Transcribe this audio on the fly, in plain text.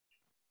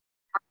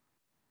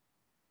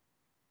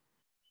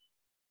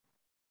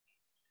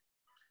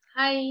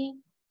Hi,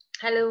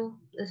 hello,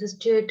 this is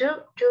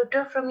tutor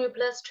from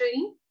Uplatz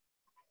training.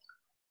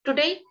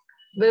 Today,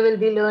 we will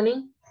be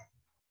learning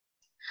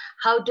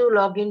how to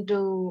log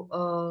into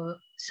a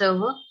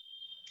server,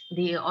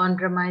 the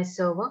on-premise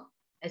server,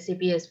 SAP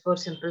S4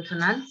 Simple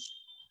Finance.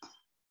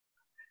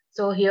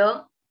 So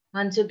here,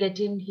 once you get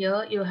in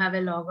here, you have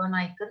a logon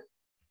icon.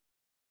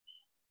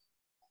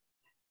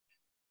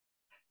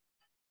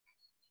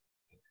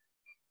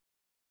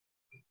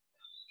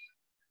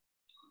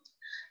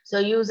 So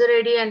user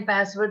ID and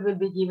password will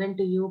be given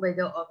to you by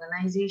the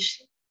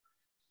organization.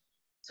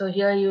 So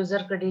here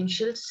user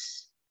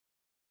credentials.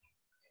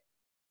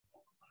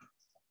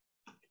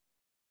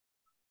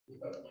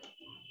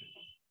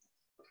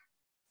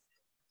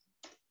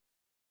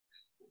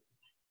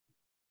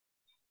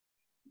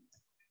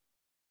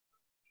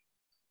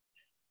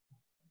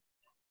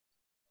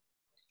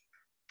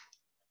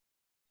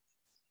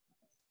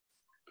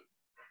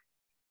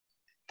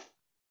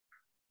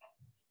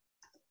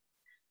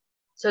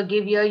 So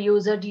give your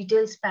user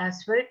details,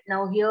 password.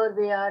 Now here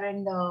we are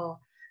in the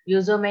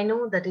user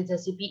menu, that is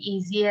SAP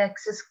Easy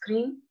Access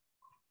screen.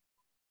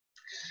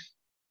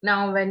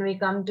 Now when we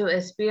come to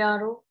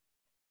SPRO,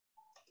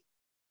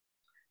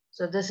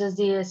 so this is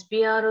the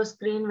SPRO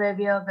screen where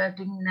we are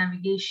getting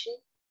navigation,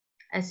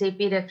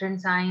 SAP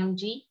reference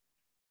IMG.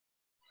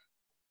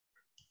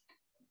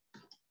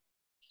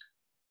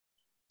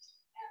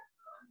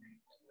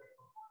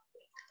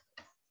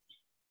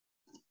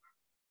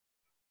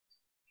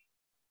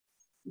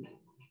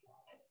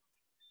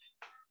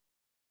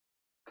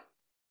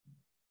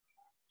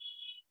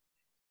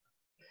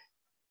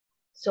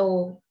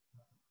 So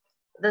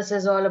this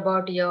is all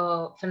about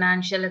your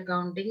financial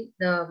accounting,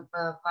 the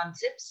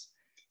concepts.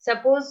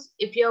 Suppose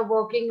if you're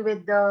working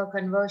with the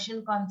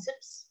conversion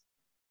concepts,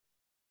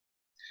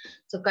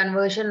 so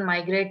conversion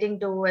migrating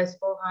to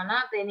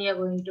S4HANA, then you're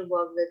going to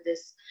work with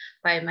this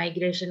by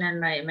migration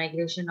and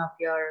migration of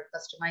your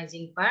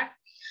customizing part.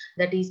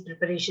 That is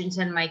preparations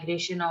and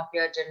migration of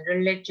your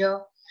general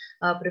ledger,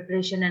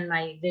 preparation and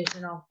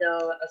migration of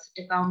the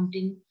asset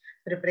accounting,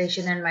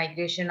 preparation and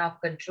migration of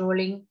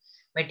controlling,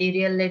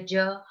 material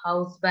ledger,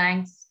 house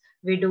banks,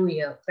 we do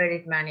here,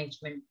 credit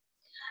management.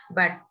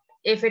 But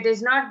if it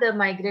is not the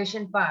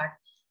migration part,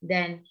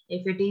 then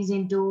if it is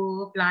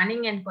into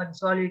planning and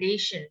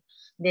consolidation,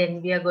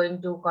 then we are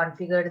going to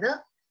configure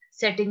the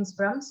settings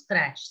from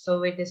scratch.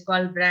 So it is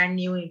called brand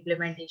new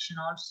implementation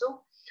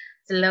also.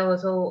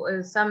 So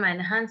some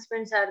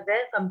enhancements are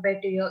there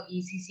compared to your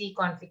ECC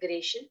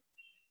configuration.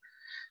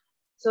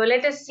 So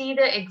let us see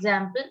the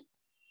example.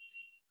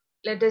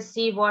 Let us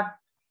see what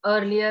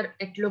earlier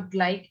it looked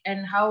like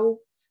and how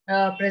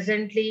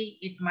presently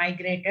it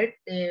migrated,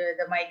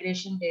 the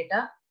migration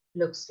data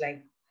looks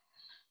like.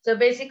 So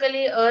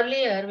basically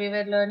earlier we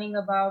were learning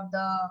about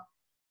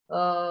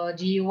the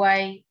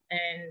GUI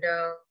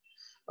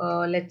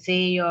and let's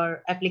say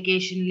your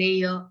application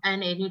layer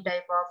and any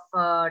type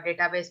of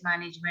database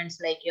managements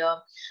like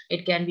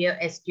it can be a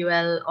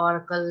SQL,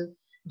 Oracle,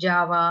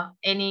 Java,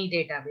 any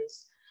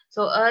database.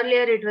 So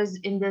earlier it was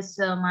in this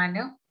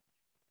manner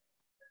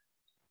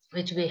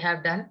which we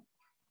have done.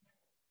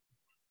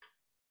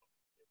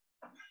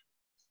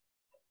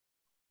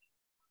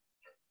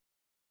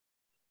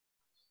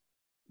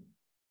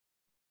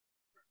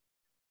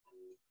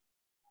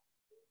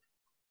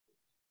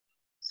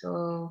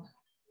 So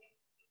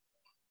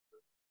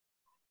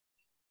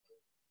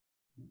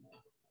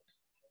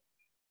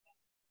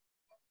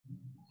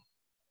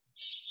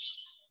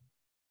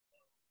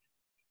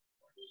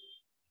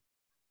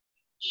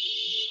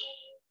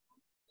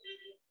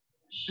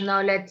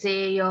now let's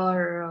say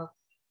your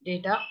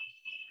data,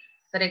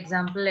 for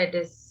example, let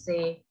us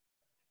say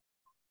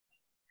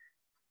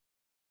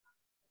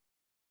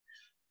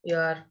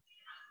your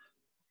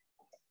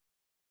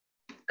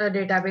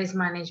database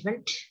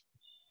management.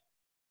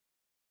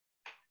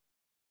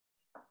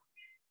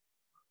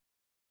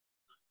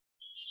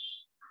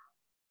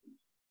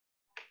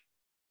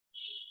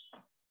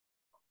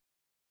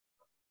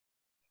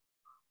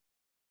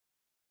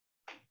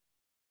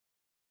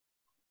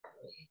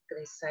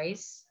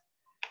 Precise.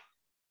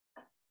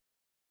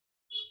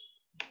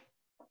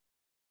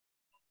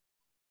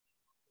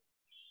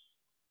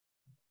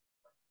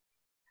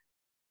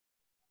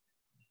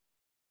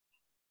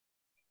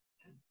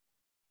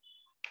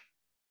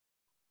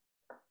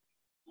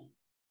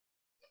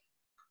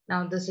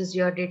 Now this is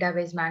your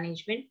database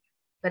management.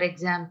 For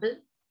example,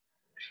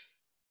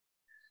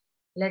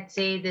 let's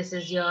say this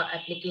is your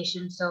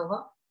application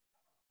server.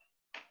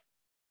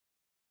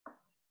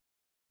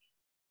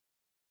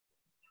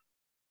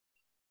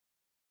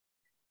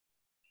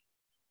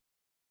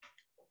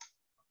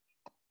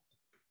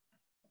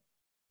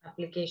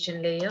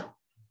 Application layer.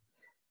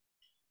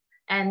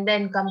 And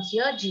then comes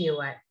your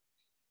GUI.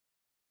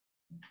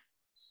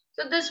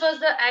 So this was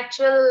the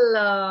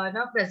actual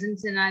present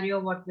scenario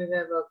what we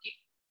were working.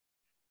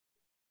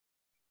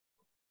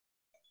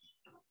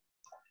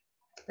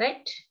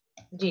 Right?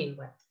 GUI.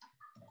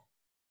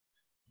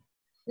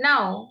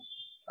 Now,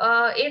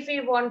 if we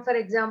want, for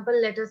example,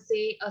 let us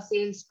say a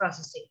sales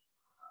processing.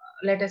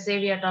 let us say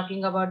we are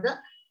talking about the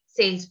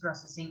sales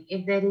processing.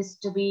 If there is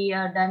to be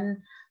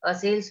done a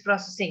sales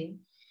processing,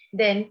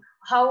 then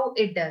how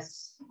it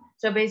does.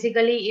 So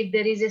basically, if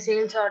there is a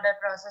sales order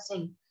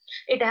processing,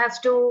 it has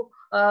to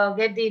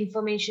get the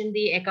information,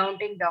 the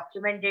accounting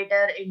document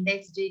data,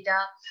 index data,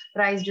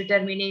 price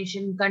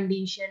determination,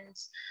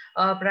 conditions,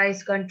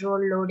 price control,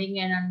 loading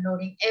and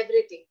unloading,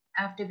 everything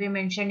have to be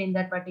mentioned in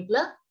that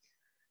particular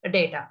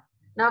data.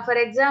 Now, for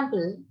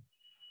example,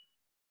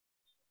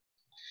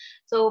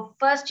 so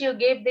first you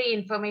gave the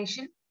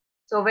information.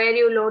 So where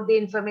you load the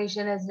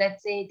information is,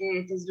 let's say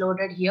it is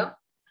loaded here.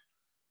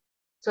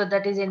 So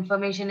that is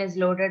information is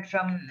loaded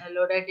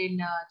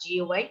in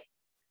GUI.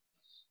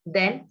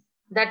 Then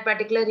that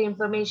particular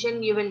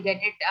information you will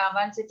get it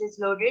once it is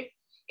loaded.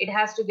 It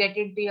has to get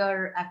into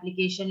your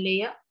application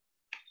layer,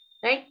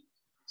 right?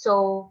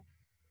 So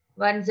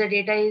once the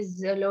data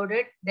is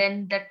loaded,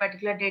 then that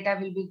particular data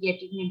will be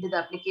getting into the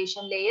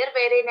application layer,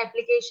 where in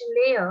application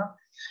layer,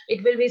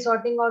 it will be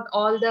sorting out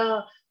all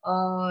the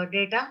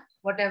data,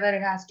 whatever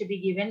it has to be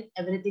given,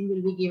 everything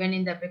will be given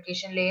in the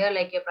application layer,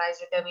 like your price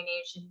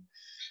determination,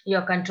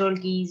 your control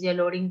keys, your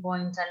loading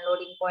points,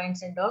 unloading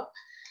points and all.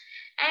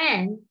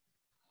 And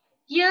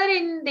here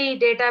in the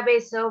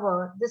database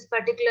server, this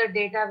particular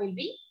data will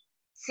be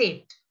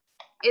saved,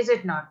 is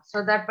it not?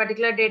 So that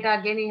particular data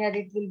again here,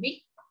 it will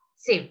be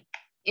saved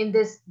in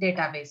this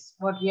database,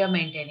 what we are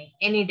maintaining,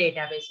 any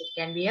database, it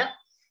can be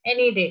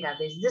any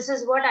database. This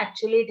is what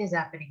actually it is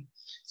happening.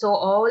 So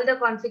all the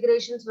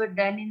configurations were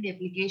done in the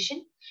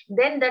application,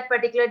 then that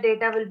particular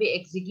data will be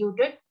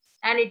executed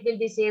and it will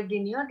be saved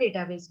in your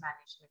database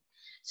management.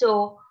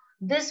 So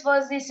this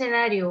was the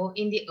scenario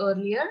in the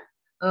earlier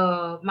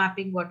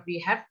mapping what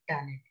we have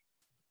done it.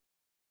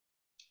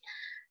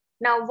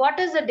 Now, what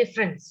is the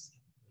difference?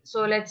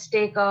 So let's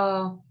take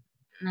a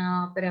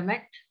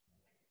pyramid.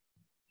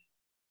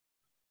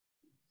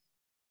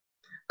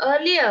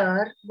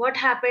 Earlier, what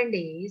happened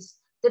is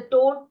the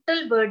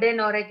total burden,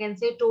 or I can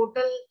say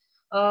total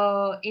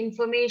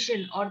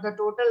information or the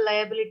total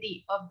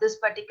liability of this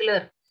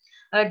particular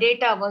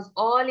data was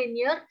all in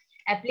your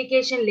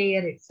application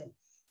layer itself.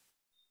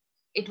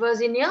 It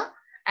was in your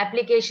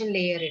application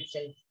layer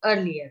itself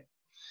earlier.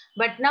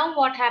 But now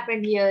what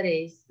happened here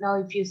is, now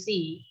if you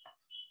see,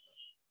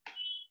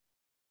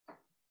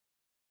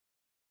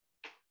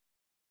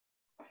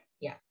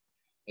 yeah,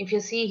 if you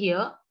see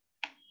here,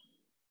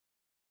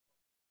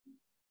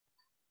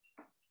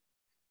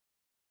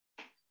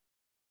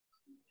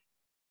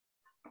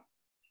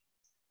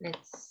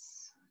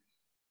 let's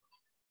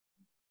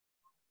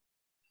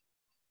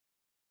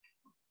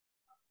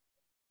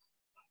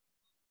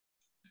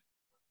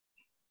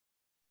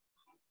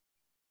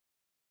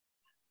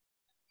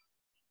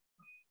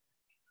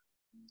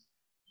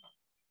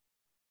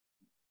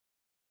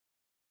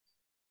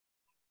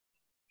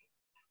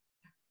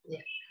yeah.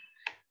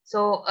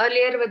 So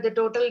earlier with the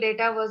total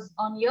data was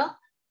on your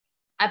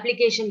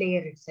application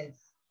layer itself,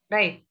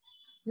 right?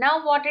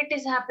 Now what it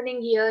is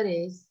happening here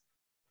is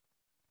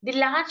the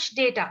large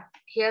data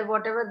here,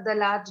 whatever the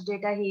large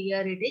data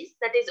here it is,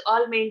 that is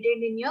all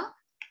maintained in your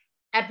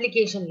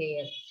application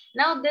layer.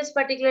 Now this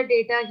particular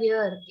data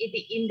here,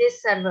 in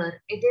this server,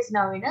 it is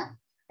now in a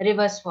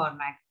reverse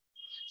format.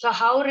 So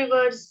how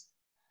reverse?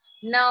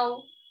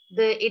 Now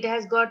it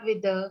has got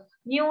with the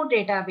new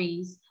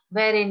database,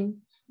 wherein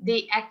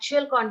the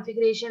actual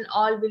configuration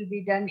all will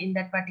be done in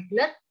that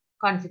particular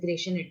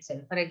configuration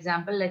itself. For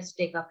example, let's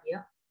take up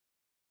here.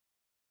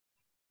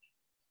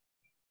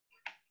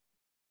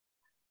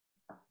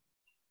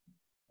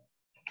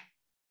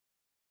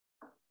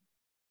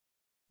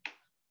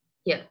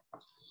 Here.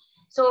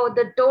 So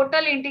the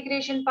total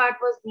integration part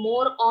was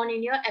more on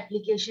in your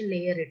application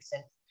layer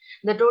itself.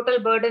 The total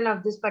burden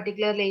of this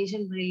particular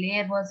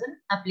layer was an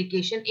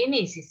application in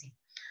ECC.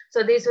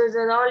 So this was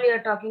all you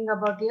are talking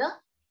about here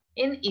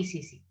in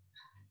ECC.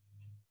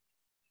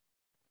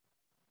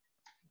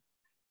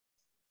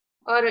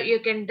 Or you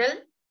can tell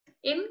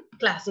in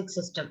classic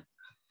system.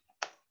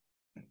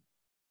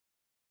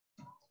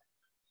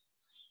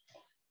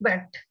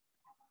 But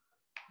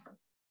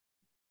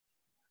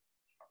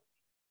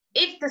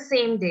if the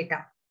same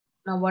data,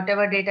 now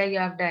whatever data you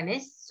have done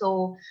is,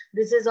 so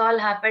this is all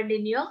happened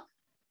in your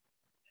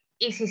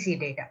ECC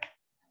data,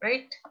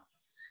 right?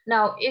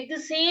 Now, if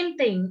the same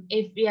thing,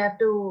 if we have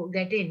to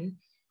get in,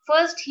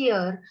 first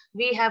here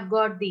we have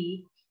got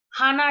the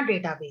HANA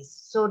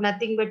database. So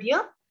nothing but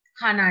your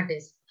HANA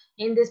disk.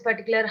 In this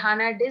particular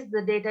HANA disk,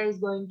 the data is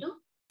going to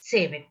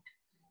save it.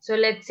 So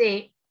let's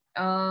say,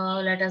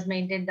 let us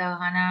maintain the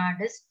HANA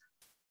disk.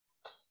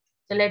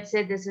 So let's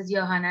say this is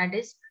your HANA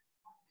disk.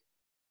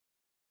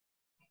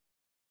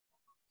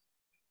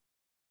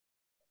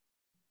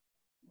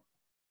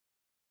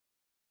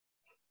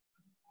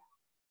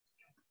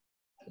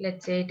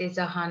 Let's say it is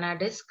a HANA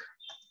disk.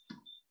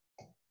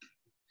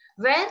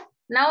 Where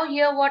now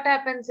here what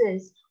happens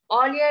is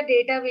all your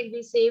data will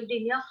be saved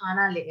in your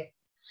HANA layer.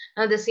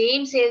 Now the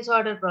same sales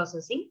order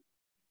processing.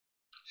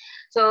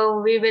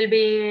 So we will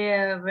be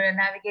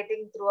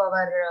navigating through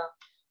our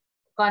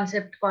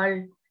concept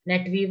called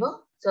NetWeaver.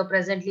 So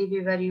presently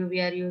we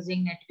are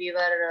using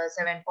NetWeaver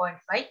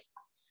 7.5,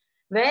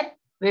 where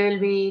we will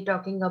be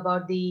talking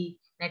about the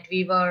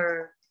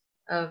NetWeaver,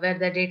 where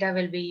the data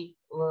will be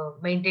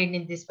maintained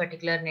in this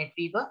particular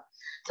NetWeaver.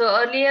 So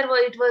earlier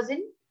it was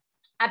in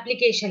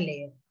application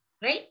layer,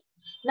 right?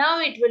 Now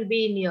it will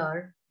be in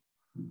your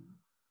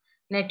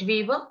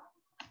NetWeaver,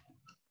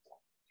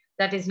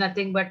 that is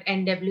nothing but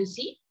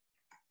NWC.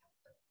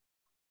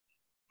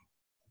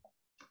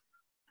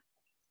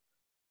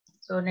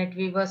 So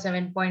NetWeaver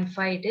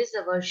 7.5 it is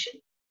the version.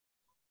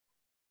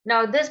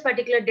 Now this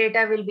particular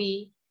data will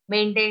be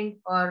maintained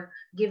or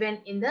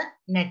given in the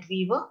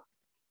NetWeaver.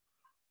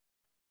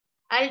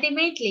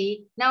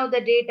 Ultimately, now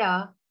the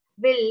data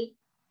will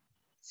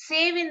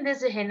save in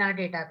this HANA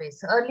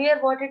database. Earlier,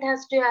 what it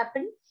has to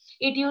happen,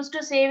 it used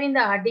to save in the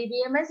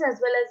RDBMS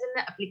as well as in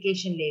the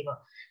application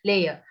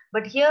layer.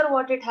 But here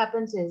what it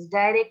happens is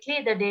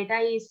directly the data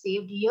is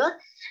saved here,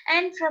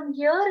 and from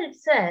here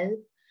itself,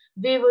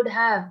 we would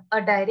have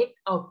a direct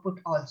output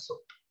also.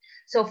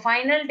 So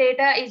final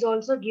data is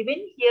also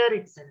given here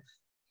itself.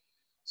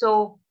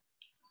 So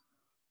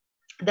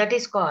that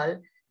is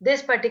called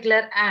this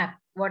particular app,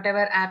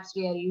 whatever apps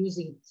we are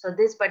using. So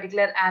this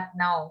particular app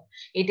now,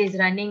 it is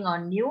running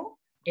on new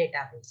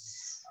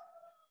database.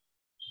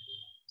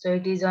 So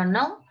it is on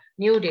now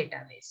new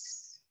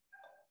database.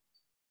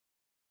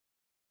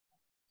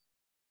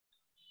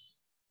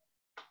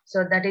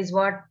 So that is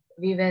what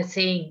we were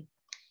saying,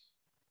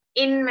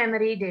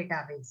 in-memory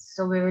database.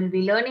 So we will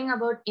be learning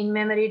about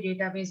in-memory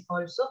database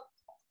also.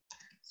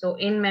 So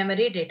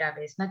in-memory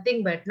database,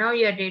 nothing but now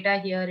your data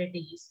here it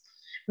is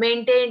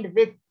maintained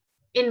with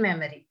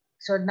in-memory.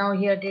 So now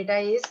here data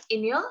is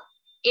in your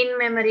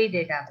in-memory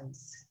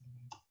database.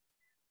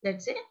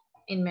 Let's say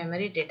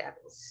in-memory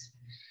database.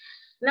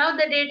 Now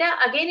the data,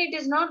 again, it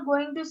is not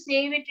going to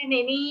save it in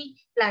any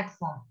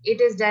platform.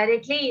 It is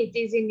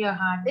in your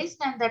hard disk,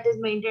 and that is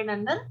maintained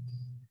under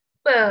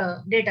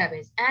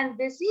database. And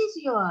this is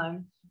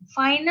your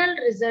final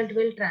result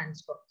will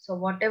transfer. So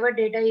whatever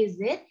data is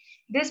there,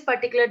 this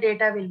particular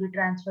data will be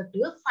transferred to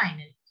your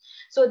final.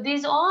 So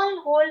this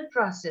whole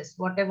process,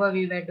 whatever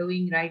we were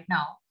doing right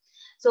now.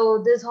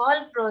 So this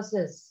whole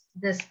process,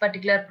 this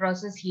particular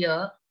process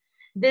here,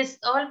 this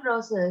all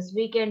process,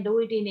 we can do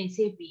it in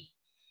SAP,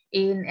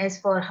 in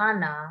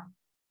S4HANA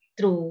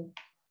through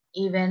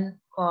even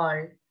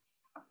called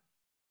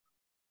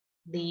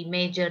the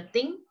major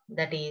thing,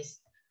 that is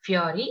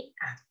Fiori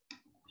app.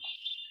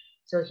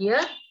 So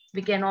here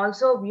we can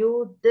also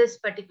view this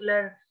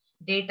particular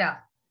data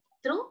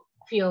through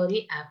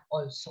Fiori app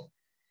also.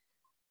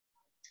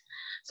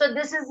 So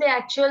this is the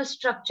actual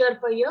structure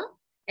for your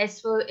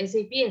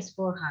SAP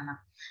S4HANA.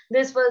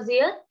 This was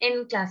here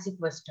in classic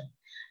version.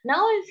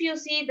 Now, if you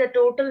see the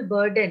total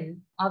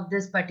burden of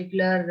this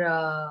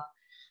particular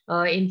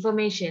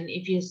information,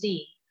 if you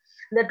see,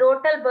 the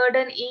total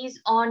burden is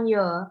on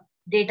your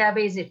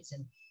database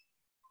itself.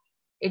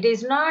 It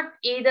is not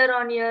either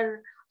on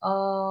your,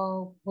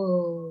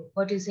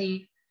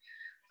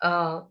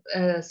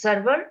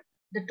 server.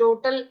 The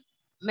total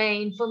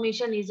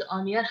information is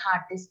on your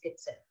hard disk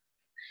itself.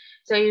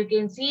 So you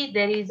can see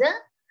there is a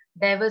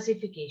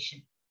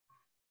diversification.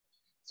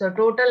 So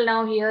total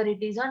now here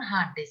it is on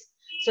hard disk.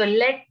 So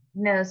let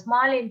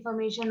small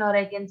information, or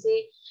I can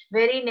say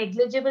very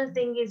negligible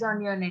thing, is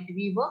on your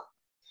NetWeaver,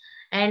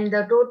 and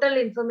the total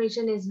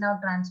information is now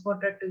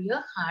transported to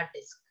your hard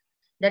disk.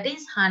 That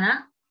is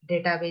HANA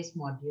database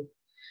module.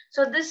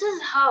 So this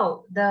is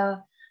how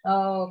the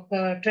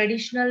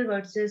traditional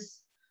versus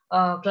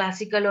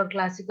classical, or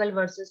classical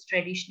versus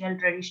traditional,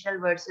 traditional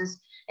versus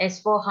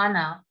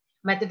S4HANA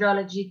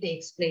methodology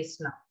takes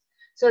place now.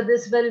 So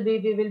this will be,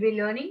 we will be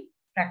learning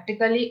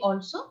practically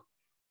also.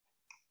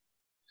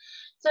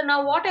 So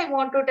now what I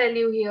want to tell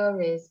you here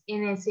is,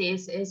 in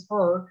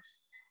S4,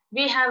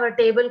 we have a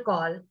table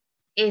called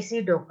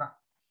AC Doka,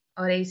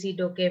 or AC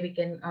Doke we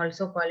can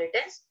also call it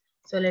as.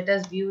 So let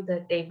us view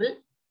the table.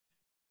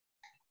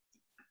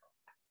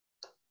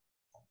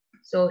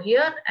 So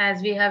here,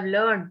 as we have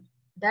learned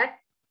that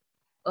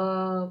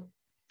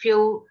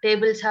few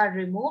tables are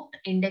removed,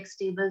 index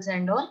tables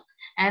and all,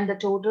 and the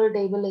total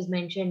table is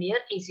mentioned here,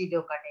 AC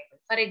Doka table.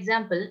 For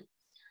example,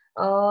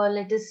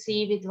 let us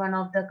see with one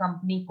of the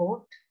company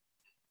code.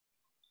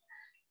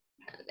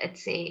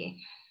 Let's say,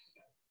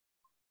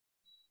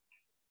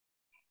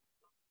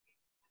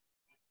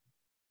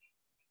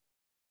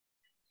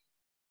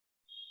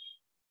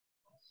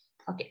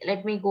 okay,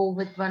 let me go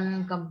with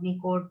one company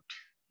code.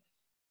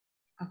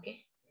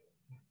 Okay,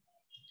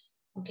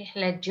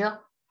 ledger.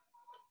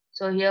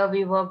 So here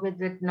we work with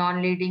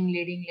non-leading,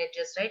 leading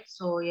ledgers, right?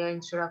 So here,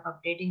 instead of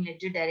updating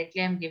ledger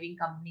directly, I'm giving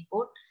company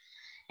code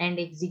and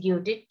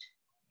execute it.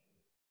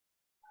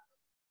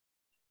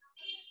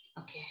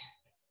 Okay.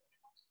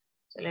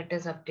 So let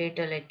us update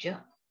a ledger.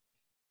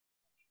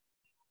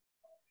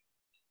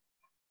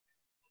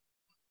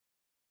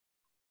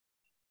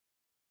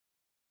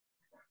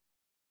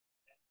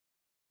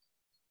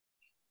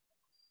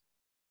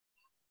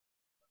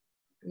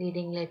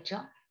 Leading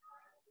ledger.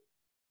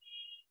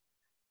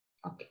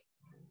 Okay.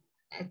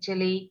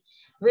 Actually,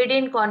 We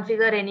didn't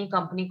configure any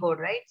company code,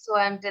 right? So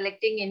I'm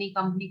selecting any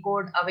company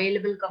code,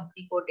 available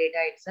company code data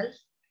itself.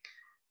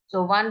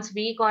 So once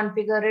we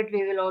configure it,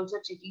 we will also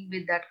checking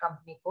with that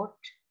company code.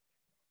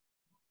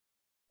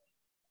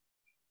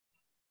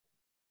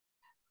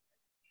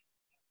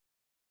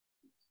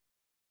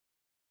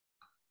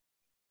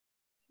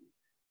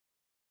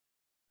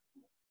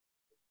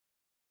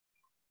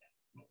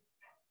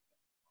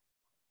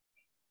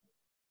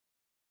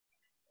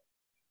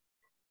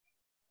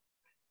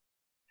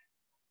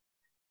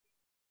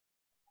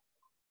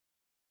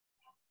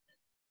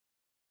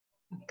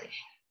 Okay,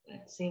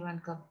 let's see one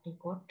company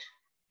code.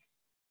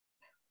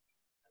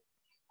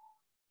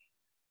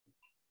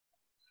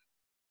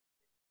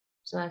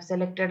 So I've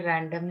selected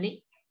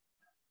randomly.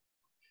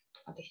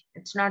 Okay,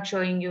 it's not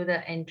showing you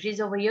the entries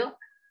over here.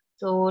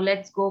 So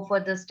let's go for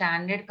the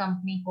standard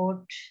company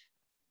code,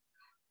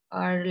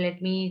 or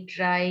let me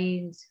try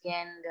and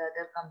scan the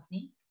other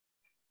company.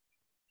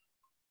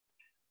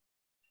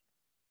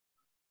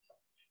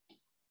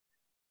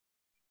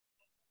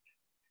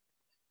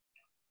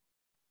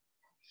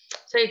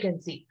 So you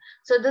can see.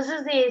 So this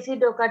is the AC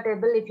Doka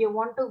table. If you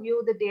want to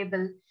view the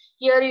table,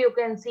 here you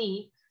can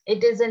see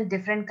it is in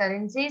different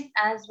currencies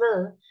as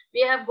well.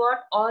 We have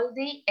got all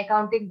the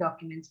accounting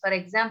documents. For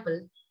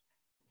example,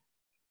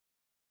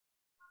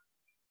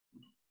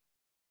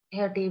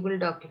 here table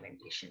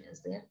documentation is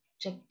there.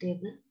 Check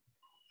table.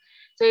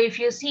 So if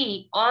you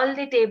see, all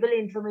the table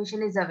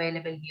information is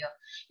available here.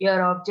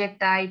 Your object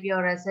type,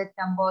 your asset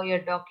number, your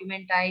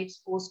document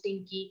types,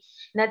 posting key,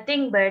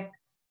 nothing but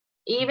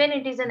even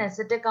it is an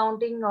asset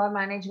accounting or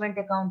management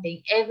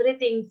accounting,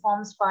 everything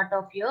forms part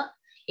of your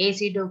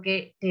AC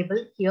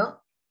table here.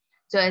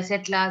 So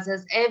asset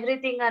classes,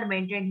 everything are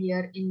maintained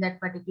here in that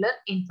particular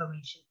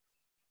information.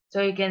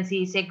 So you can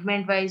see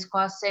segment wise,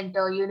 cost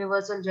center,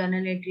 universal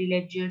journal entry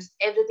ledgers,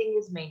 everything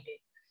is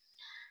maintained.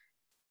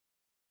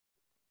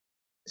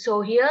 So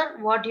here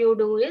what you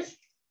do is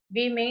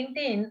we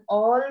maintain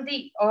all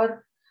the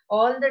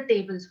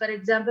tables. For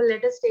example,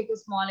 let us take a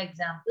small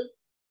example.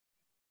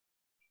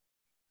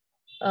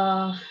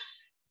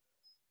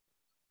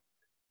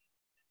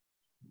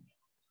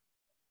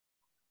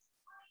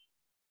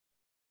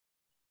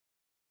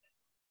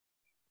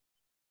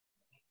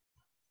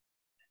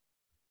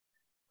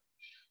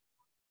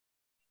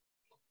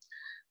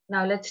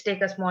 Now let's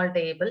take a small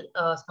table,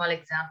 a small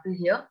example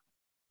here.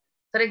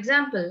 For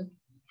example,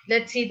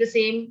 let's see the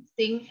same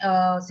thing,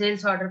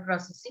 sales order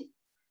processing.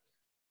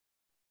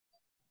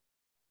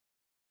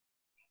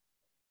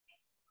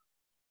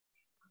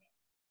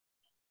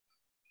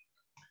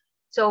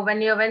 So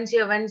when you're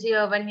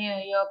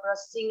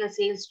processing a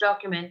sales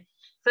document,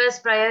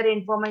 first prior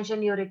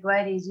information you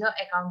require is your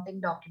accounting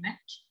document,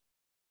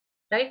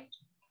 right?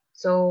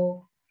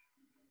 So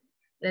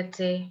let's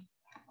say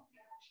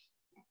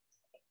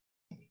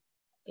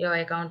your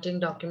accounting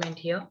document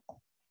here.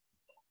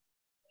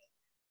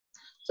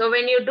 So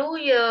when you do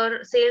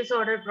your sales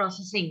order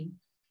processing,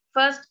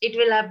 first it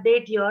will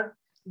update your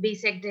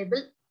BSEC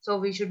table. So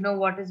we should know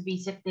what is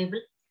BSEC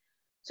table.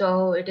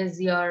 So it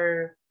is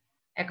your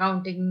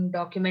accounting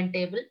document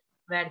table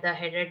where the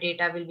header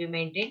data will be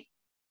maintained.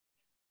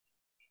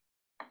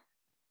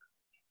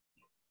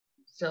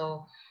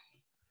 So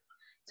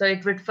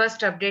it would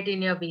first update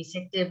in your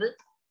BSEC table.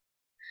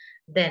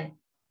 Then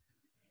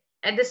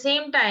at the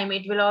same time,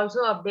 it will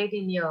also update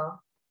in your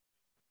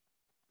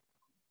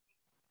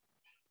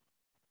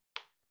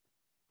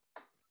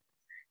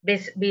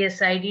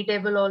BSID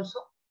table also.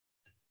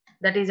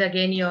 That is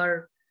again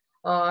your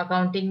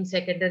accounting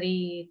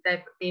secondary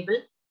type table,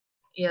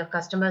 your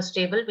customers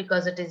table,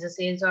 because it is a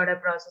sales order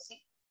processing.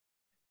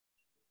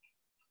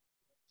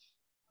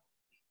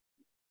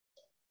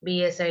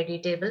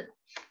 BSID table.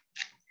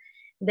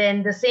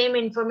 Then the same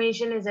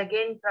information is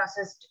again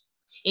processed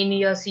in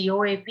your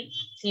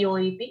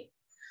COEP,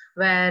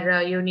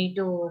 where you need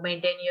to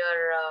maintain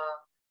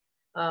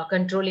your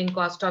controlling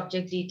cost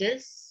object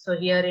details. So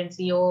here in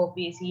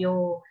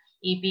COEP,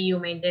 you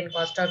maintain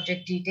cost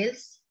object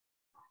details,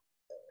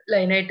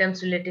 line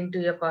items relating to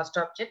your cost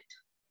object.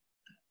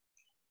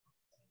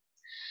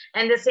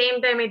 And the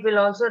same time, it will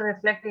also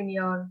reflect in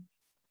your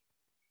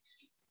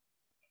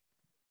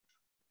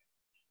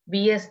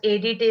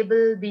BSAD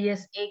table,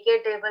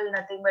 BSAK table,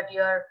 nothing but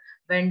your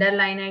vendor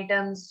line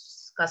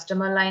items,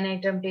 customer line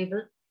item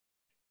table,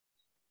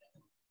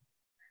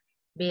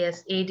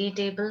 BSAD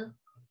table,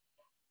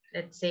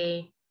 let's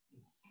say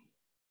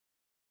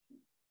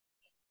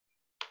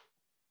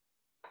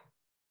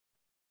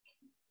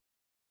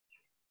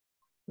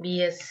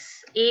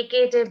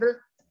BSAK table,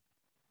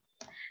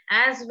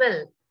 as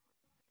well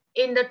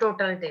in the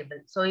total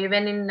table. So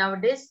even in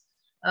nowadays,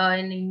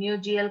 in the new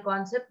GL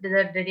concept,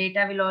 the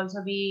data will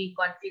also be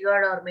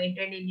configured or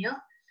maintained in your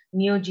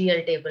new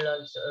GL table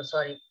also,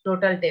 sorry,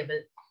 total table.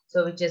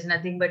 So which is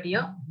nothing but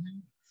your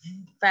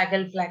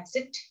Fagel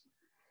Flaxit.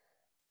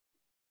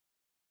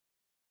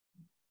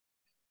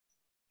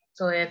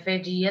 So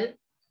FAGL,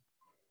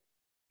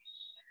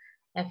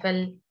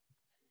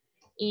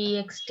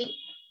 FLEXT.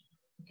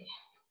 Okay.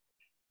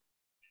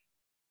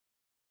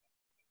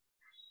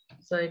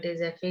 So it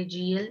is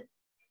FAGL,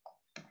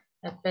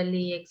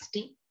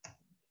 FLEXT,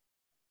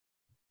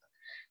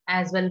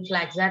 as well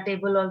Flaxa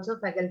table also,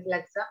 Fagel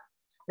Flaxa.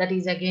 That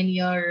is again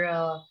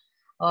your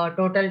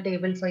total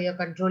table for your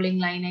controlling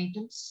line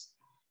items.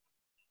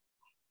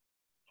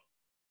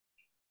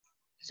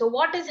 So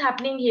what is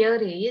happening here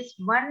is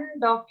one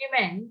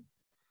document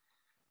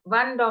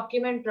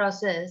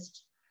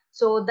processed,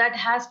 so that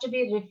has to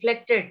be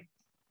reflected.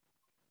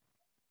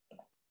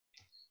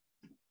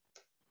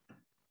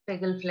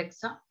 Fagel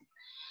Flaxa.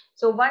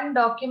 So one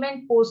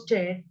document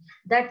posted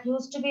that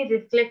used to be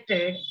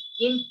reflected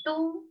in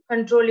two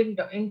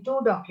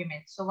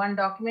documents. So one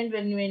document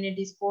when it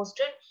is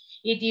posted,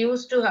 it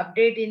used to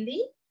update in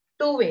the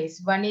two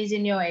ways. One is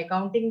in your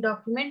accounting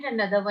document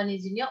and another one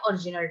is in your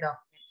original document.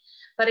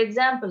 For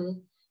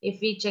example, if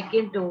we check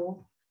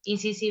into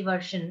ECC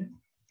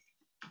version,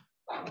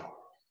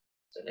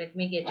 so let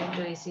me get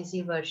into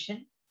ECC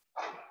version.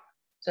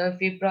 So if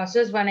we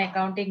process one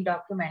accounting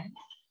document,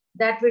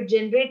 that would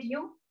generate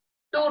you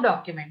two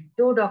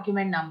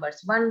document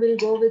numbers. One will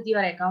go with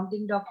your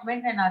accounting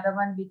document and other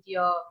one with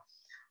your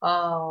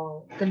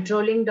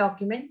controlling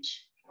document.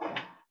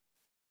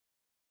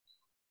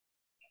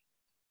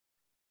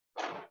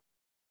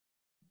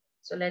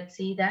 So let's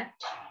see that.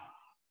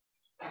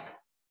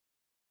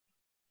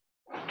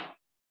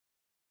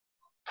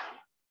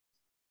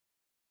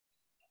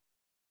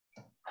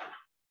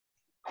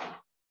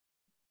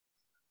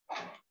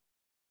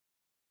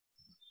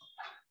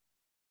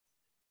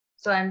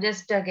 So I'm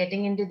just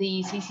getting into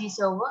the ECC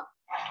server.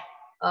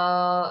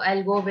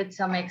 I'll go with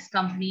some X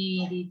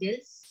company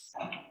details,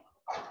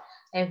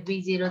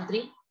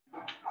 FB03.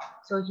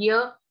 So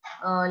here,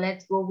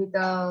 let's go with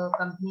the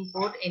company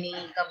code, any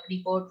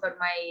company code for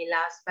my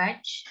last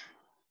batch.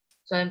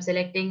 So I'm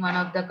selecting one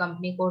of the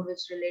company code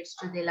which relates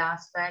to the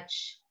last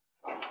batch.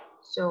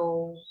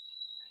 So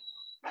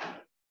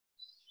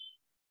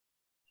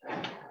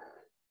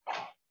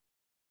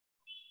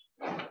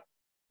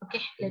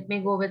okay, let me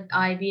go with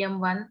IBM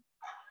 1.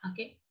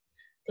 Okay,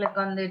 click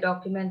on the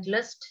document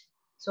list.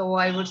 So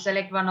I would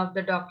select one of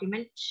the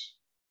documents.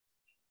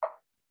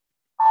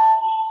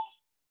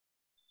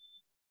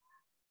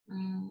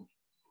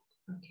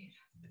 Okay.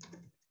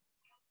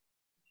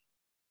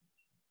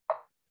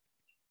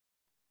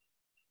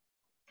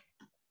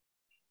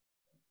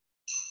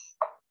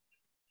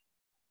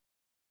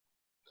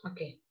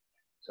 Okay.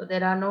 So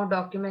there are no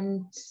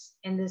documents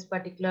in this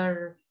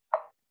particular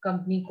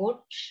company code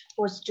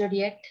posted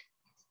yet.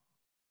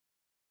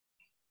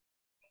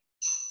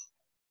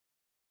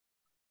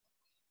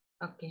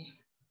 Okay.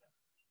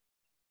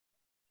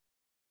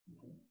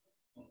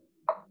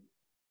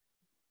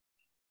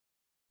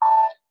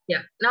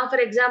 Yeah. Now, for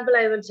example,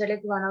 I will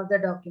select one of the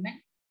document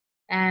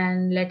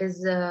and let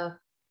us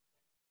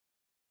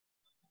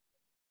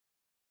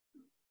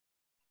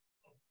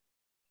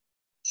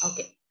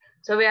okay.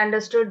 So we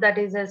understood that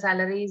is a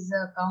salaries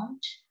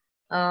account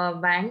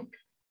bank,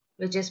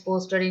 which is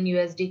posted in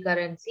USD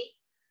currency.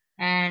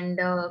 And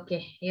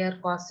okay, here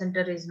cost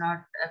center is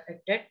not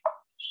affected.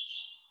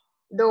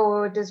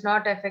 Though it is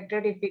not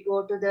affected if we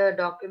go to the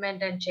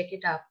document and check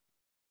it up.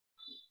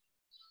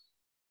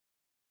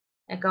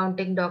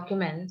 Accounting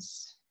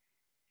documents.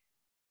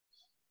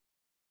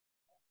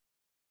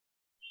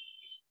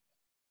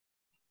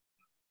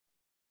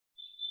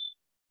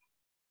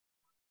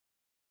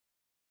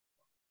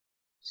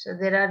 So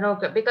there are no,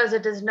 because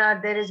it is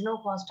not, there is no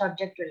cost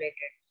object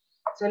related.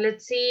 So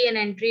let's see an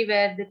entry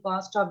where the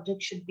cost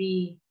object should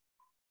be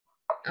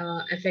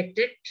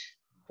affected,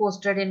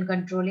 posted in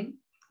controlling.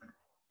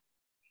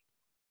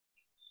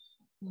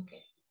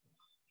 Okay,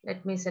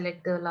 let me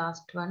select the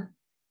last one.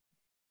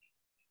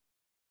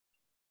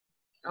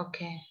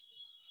 Okay.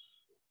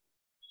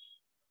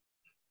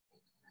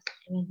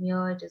 In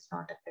here it is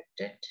not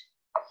affected.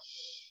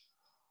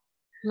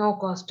 No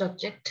cost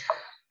object.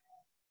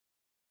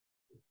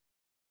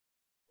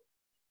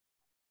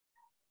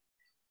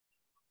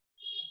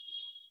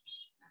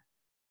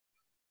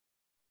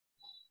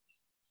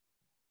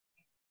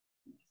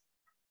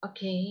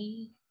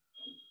 Okay.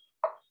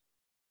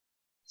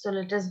 So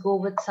let us go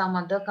with some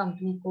other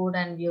company code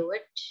and view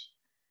it.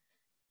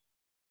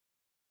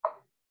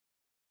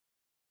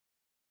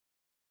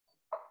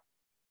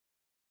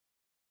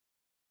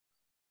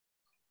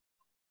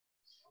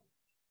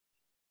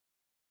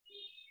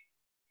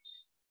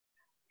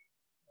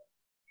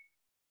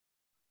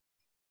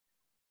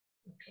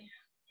 Okay.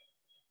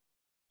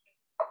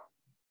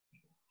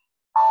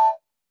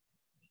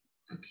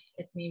 Okay,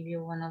 let me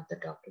view one of the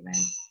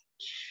documents.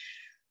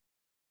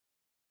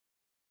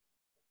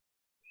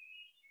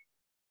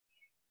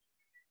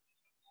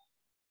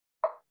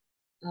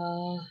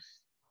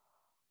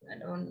 I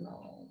don't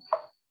know.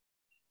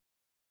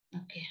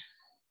 Okay.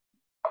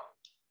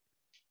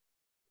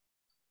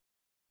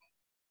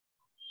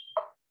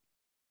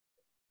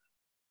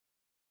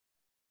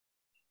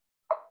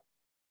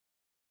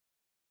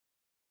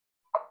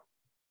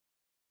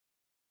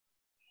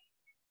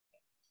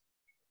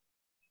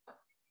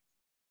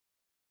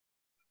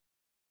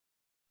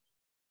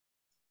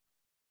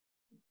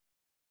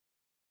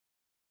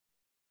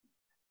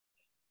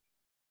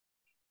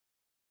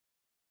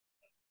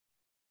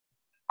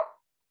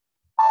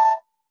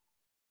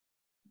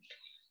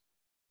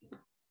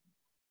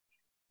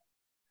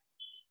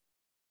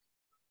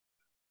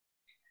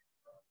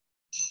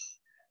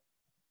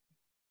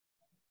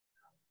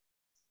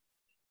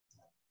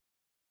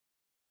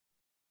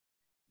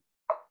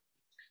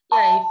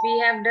 we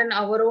have done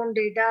our own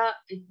data,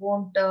 it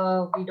won't,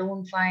 we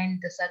don't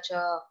find such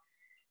a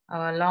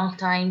long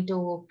time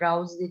to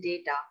browse the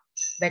data.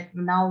 But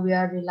now we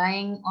are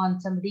relying on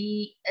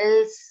somebody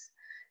else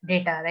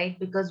data, right?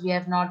 Because we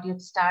have not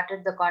yet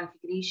started the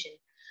configuration.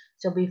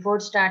 So before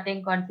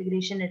starting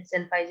configuration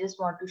itself, I just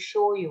want to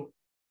show you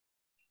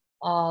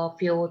a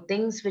few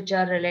things which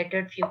are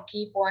related, few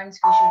key points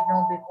we should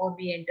know before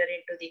we enter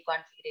into the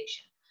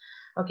configuration.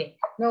 Okay,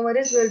 no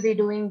worries, we'll be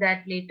doing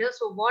that later.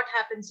 So what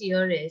happens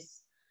here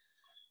is,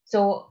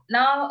 so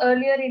now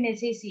earlier in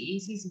ACC,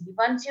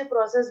 once you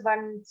process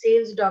one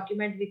sales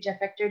document which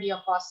affected your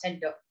cost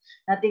center,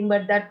 nothing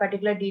but that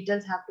particular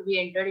details have to be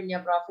entered in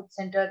your profit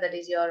center, that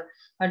is your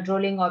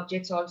controlling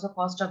objects, also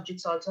cost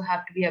objects also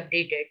have to be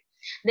updated.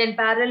 Then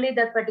parallelly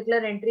that particular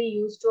entry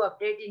used to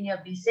update in your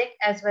BSEC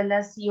as well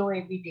as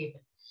COAP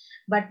table.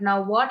 But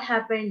now what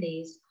happened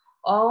is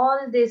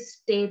all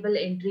these table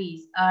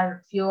entries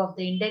are, few of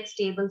the index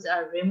tables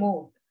are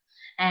removed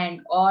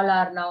and all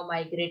are now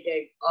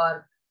migrated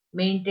or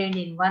maintained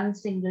in one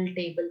single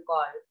table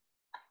called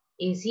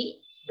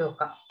AC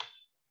Doka.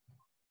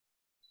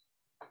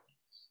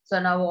 So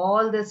now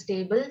all these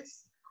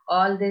tables,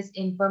 all this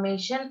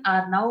information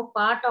are now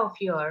part of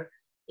your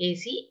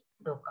AC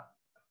Doka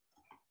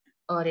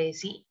or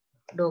AC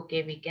Doke,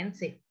 we can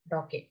say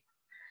Doke.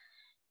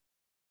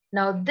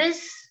 Now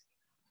this,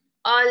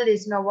 all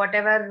this, now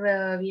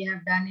whatever we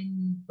have done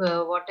in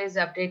what is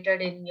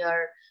updated in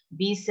your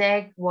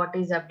BSEC, what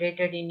is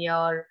updated in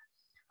your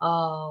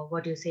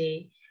what you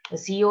say, the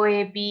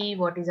COAP,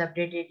 what is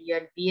updated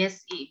your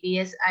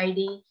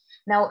BSID.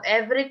 Now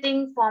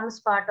everything forms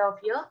part of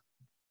your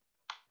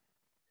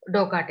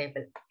Doka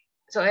table.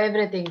 So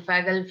everything,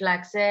 Fagel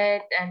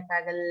Flaxet and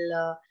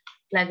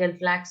Flagel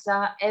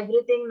Flaxa,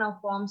 everything now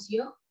forms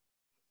your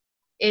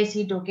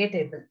AC Doke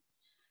table.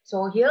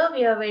 So here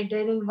we are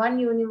maintaining one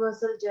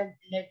universal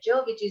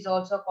ledger, which is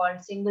also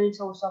called single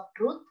source of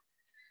truth.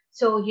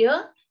 So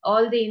here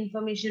all the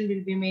information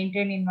will be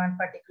maintained in one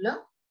particular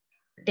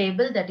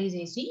table, that is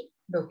AC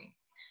Doke.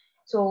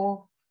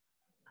 So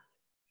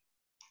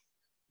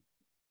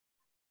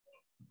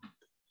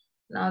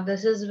now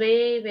this is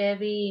where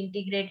we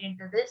integrate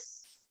into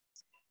this.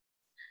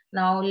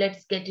 Now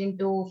let's get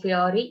into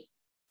Fiori.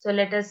 So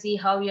let us see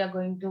how we are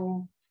going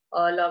to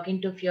log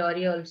into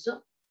Fiori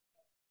also.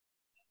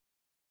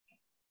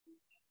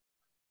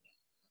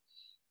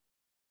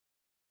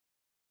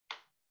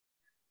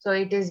 So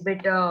it is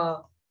bit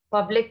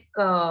public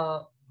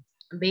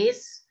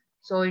base.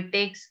 So it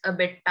takes a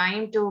bit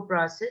time to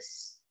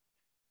process.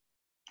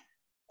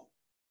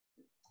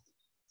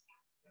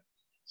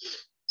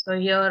 So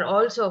here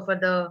also for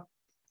the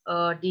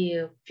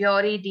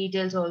Fiori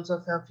details,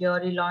 also for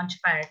Fiori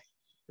Launchpad,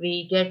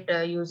 we get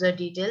user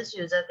details,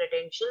 user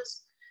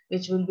credentials,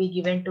 which will be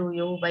given to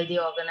you by the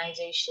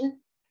organization.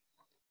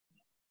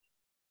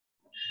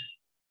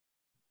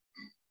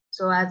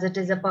 So as it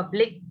is a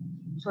public,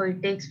 so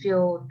it takes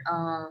few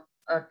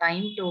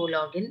time to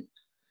log in.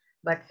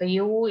 But for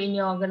you in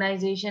your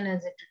organization,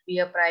 as it would be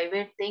a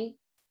private thing,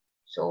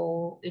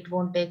 so it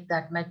won't take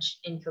that much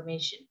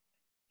information.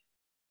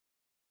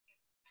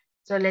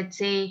 So let's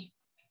say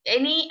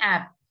any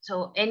app,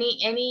 so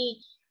any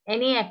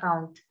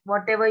account,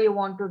 whatever you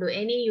want to do,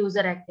 any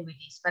user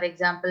activities. For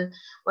example,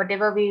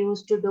 whatever we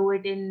used to do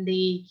it in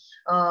the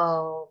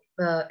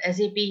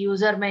SAP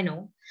user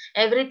menu,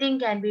 everything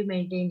can be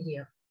maintained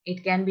here.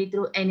 It can be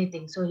through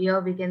anything. So here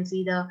we can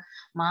see the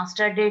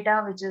master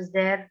data, which is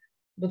there.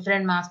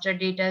 Different master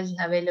data is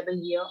available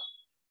here.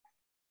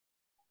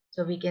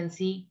 So we can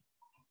see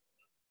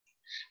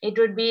it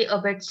would be a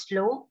bit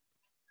slow.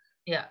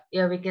 Yeah,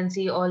 here we can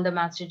see all the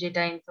master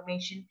data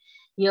information.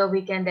 Here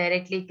we can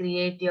directly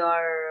create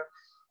your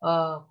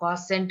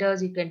cost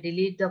centers. You can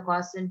delete the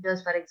cost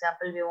centers. For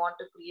example, we want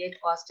to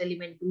create cost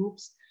element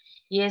groups.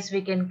 Yes,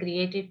 we can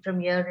create it from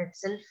here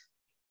itself.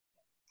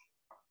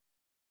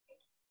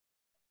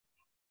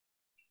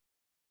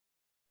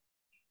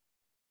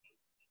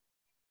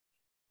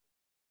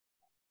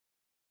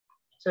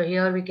 So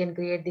here we can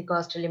create the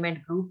cost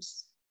element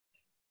groups.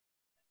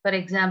 For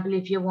example,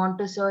 if you want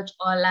to search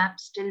all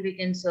apps, still we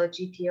can search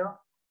it here.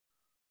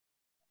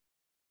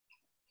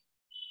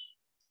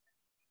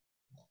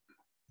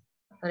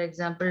 For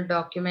example,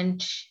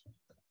 document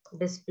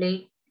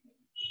display.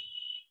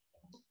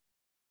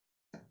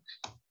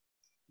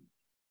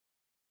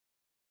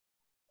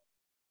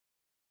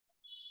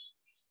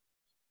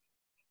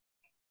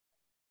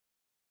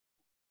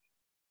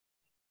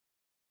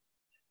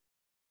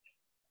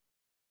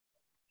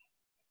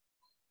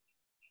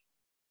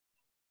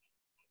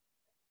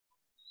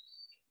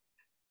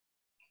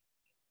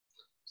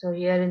 So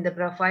here in the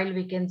profile,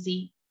 we can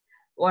see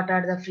what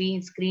are the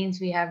free screens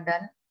we have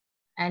done.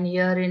 And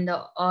here in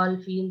the all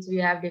fields, we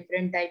have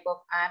different type of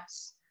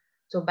apps.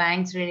 So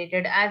banks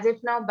related, as if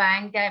now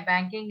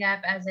banking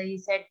app, as I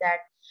said that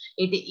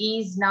it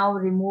is now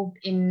removed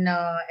in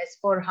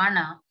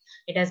S4HANA.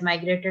 It has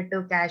migrated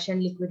to cash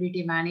and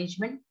liquidity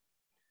management.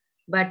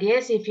 But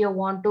yes, if you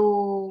want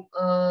to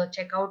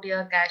check out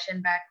your cash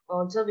and back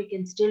also, we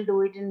can still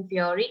do it in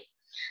Fiori.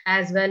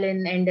 as well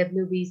in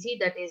NWBC,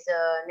 that is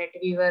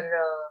NetWeaver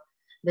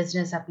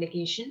business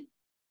application.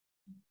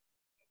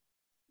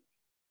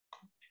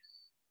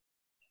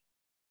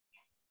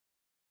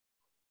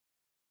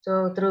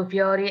 So through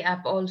Fiori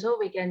app also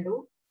we can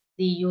do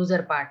the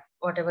user part,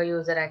 whatever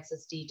user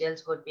access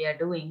details what we are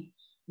doing,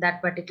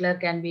 that particular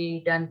can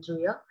be done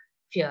through your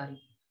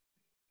Fiori.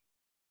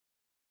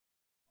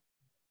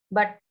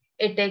 But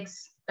it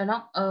takes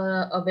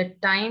a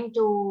bit time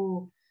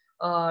to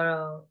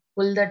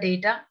pull the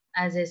data.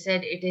 As I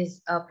said, it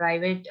is a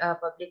private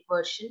public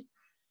version.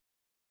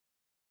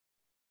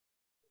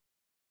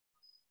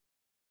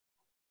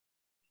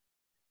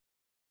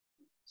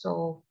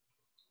 So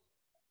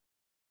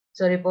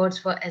reports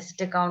for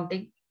asset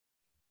accounting.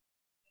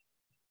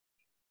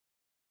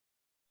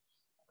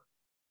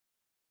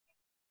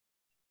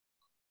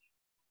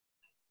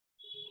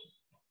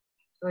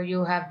 So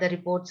you have the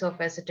reports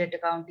of asset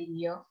accounting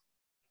here.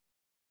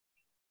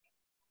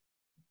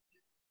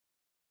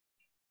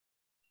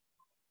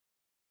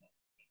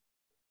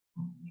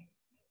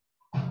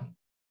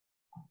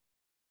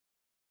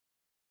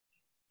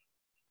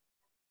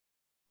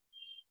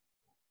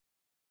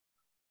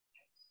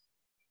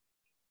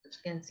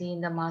 You can see in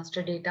the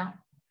master data.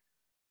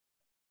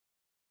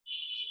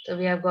 So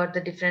we have got the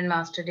different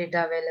master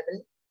data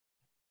available.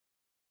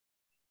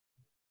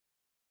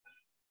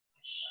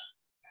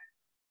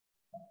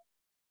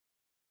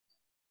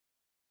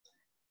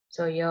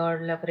 So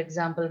here, for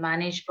example,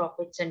 manage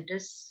profit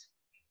centers.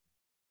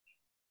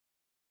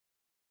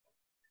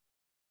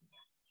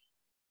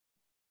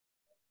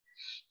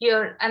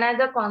 Here,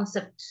 another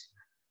concept,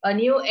 a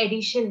new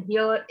addition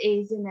here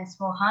is in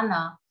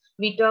S4HANA.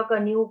 We talk a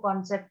new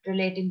concept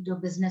relating to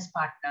business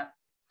partner.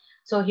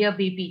 So here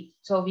BP.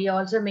 So we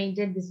also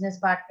maintain business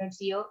partners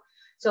here.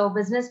 So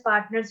business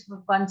partners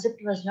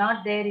concept was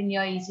not there in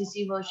your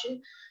ECC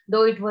version,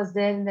 though it was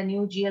there in the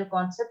new GL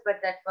concept,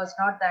 but that was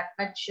not that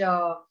much,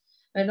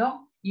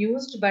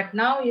 used. But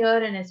now here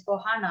in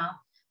S4HANA,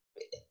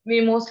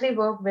 we mostly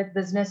work with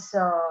business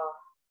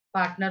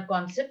partner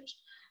concept,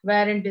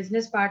 wherein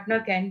business partner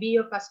can be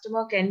your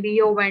customer, can be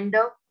your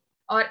vendor,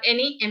 or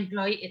any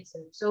employee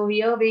itself. So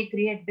here we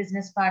create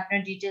business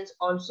partner details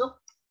also.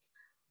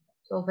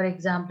 So for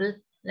example,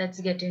 let's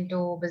get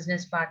into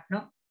business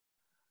partner.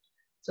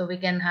 So we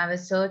can have a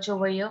search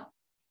over here.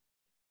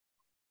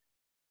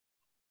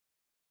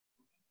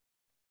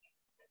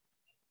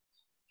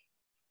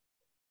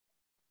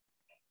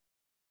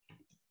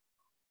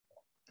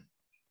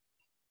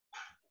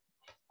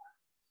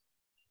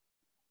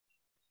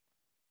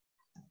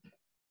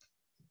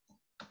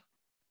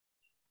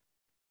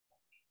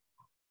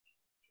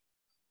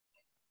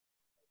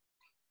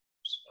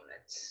 So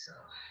let's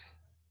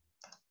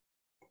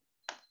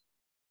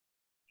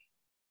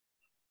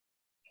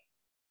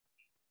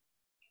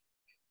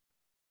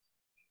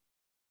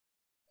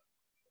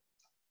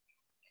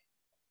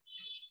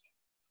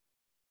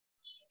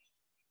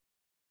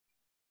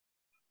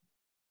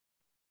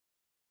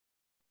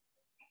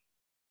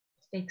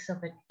takes a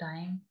bit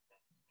time.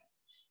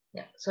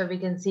 Yeah, so we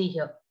can see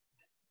here.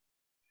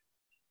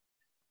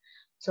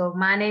 So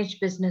manage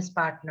business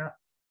partner,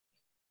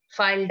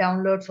 file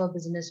download for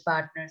business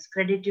partners,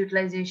 credit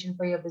utilization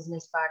for your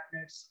business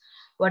partners.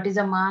 What is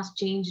a mass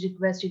change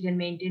request you can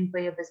maintain for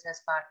your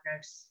business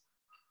partners?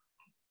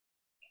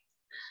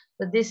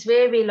 So this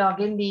way we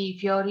log in the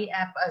Fiori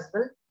app as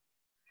well.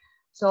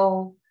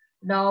 So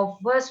now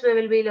first we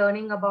will be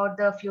learning about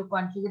the few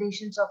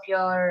configurations of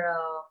your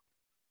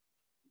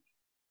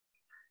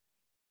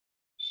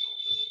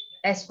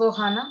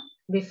S4HANA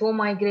before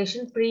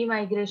migration,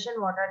 pre-migration,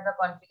 what are the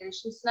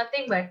configurations?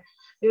 Nothing but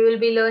we will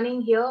be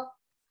learning here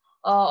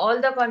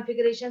all the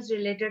configurations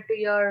related to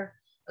your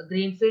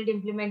greenfield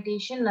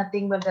implementation,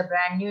 nothing but the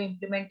brand new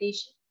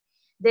implementation.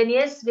 Then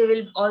yes, we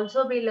will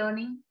also be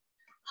learning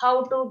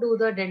how to do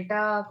the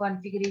delta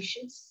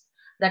configurations,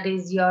 that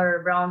is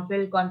your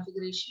brownfield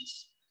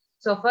configurations.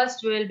 So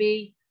first we will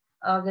be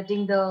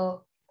getting the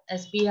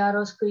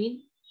SPRO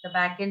screen, the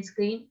backend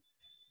screen.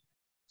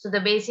 So the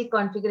basic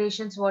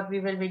configurations, what we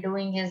will be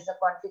doing is the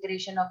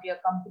configuration of your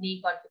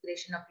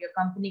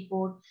company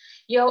code.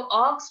 Your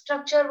org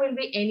structure will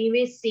be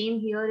anyway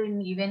same here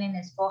in even in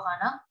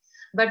S4HANA,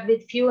 but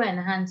with few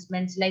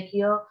enhancements. Like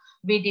here,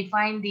 we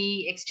define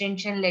the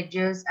extension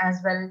ledgers as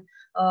well,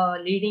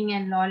 leading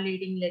and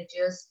non-leading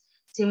ledgers,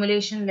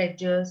 simulation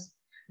ledgers.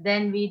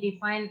 Then we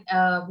define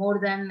more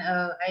than,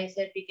 I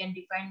said we can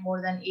define more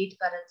than 8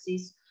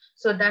 currencies.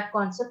 So that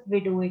concept,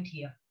 we do it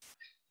here.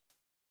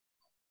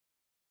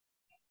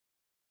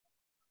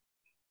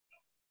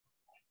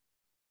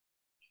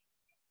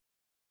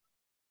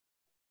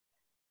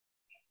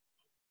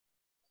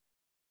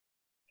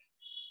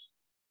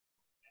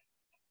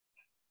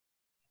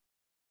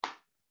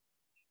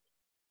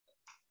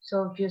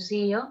 So if you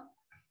see here,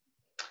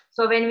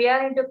 so when we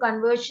are into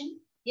conversion,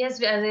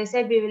 yes, as I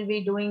said, we will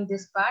be doing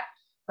this part,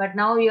 but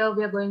now here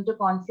we are going to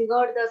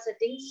configure the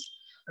settings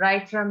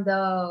right from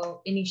the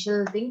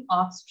initial thing,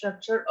 org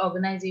structure,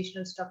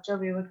 organizational structure,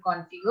 we would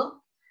configure.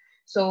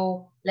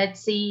 So let's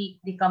see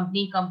the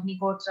company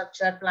code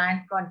structure,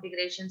 plant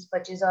configurations,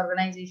 purchase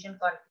organization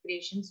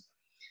configurations,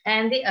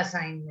 and the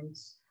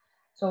assignments.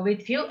 So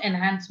with few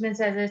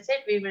enhancements, as I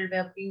said, we will be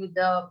working with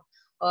the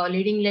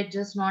leading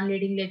ledgers,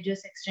 non-leading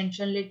ledgers,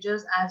 extension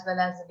ledgers, as well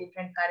as the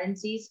different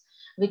currencies,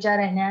 which are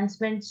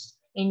enhancements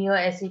in your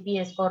SAP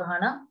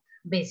S4HANA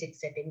basic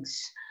settings.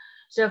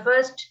 So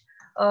first,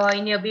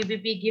 in your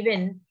BBP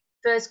given,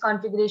 first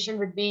configuration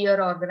would be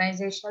your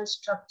organizational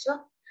structure.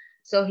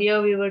 So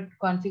here we would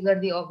configure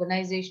the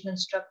organizational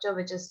structure,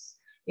 which is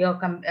your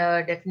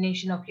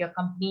definition of your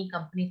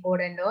company code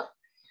and all.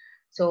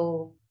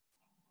 So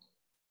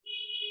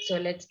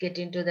let's get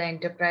into the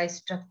enterprise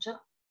structure.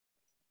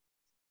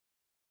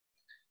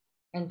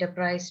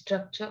 Enterprise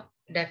structure,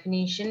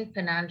 definition,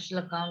 financial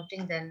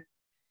accounting, then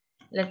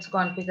let's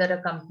configure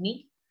a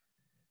company.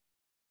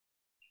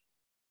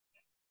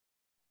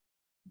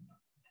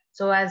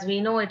 So as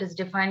we know, it is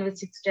defined with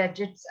 6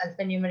 digits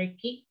alphanumeric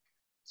key.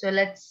 So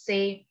let's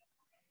say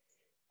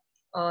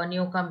a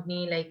new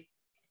company like,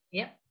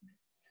 yeah,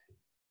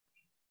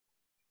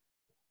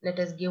 let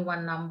us give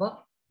one number.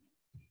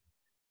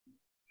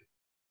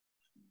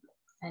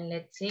 And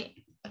let's say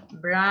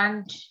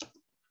brand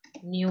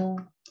new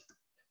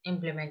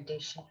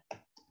implementation.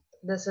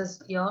 This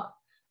is your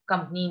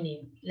company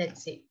name,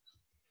 let's say.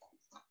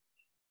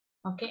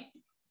 Okay.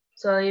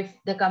 So if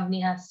the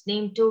company has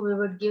name too, we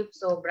would give,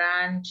 so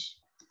brand,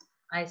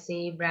 I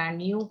say brand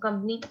new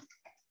company.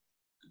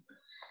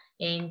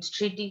 And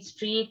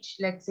street,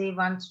 let's say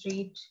one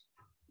street.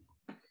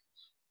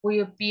 For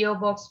your PO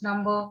box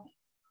number,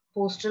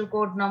 postal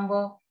code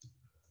number,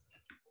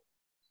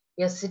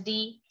 your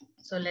city.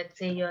 So let's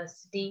say your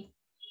city,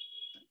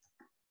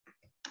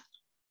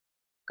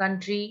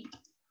 country,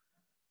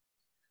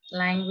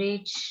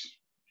 language,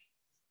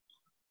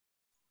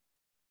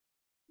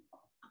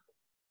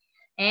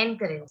 and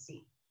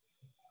currency.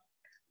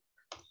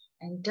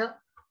 Enter,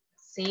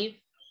 save.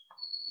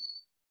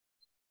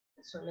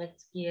 So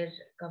let's gear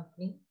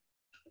company.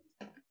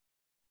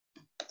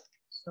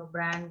 So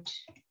brand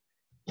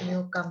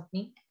new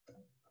company.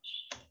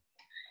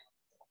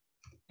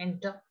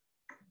 Enter.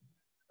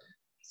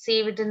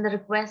 Save it in the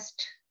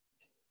request.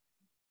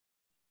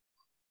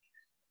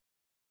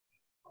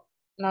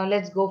 Now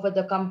let's go for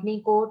the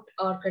company code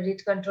or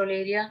credit control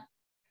area.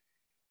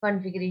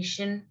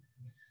 Configuration,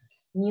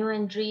 new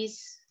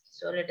entries.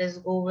 So let us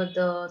go with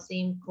the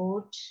same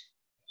code,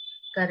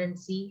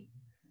 currency.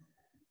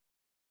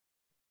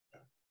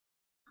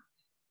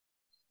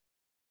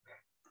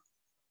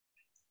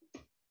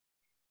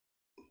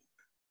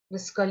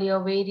 This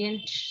color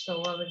variant,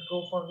 so I will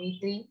go for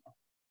V3.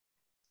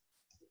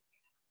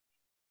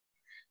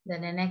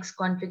 Then the next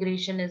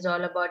configuration is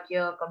all about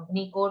your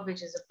company code,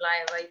 which is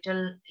apply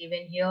vital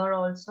even here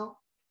also.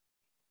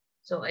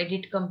 So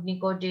edit company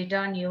code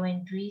data, new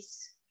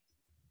entries.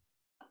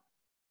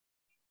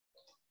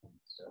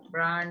 So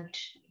brand,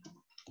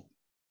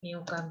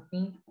 new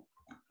company,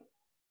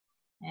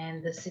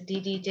 and the city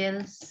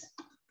details,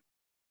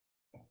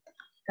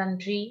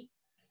 country,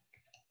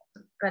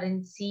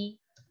 currency,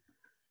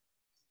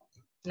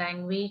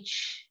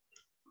 language.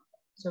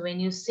 So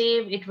when you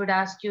save, it would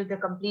ask you the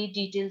complete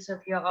details of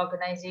your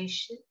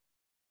organization.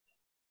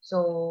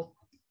 So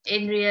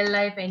in real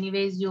life,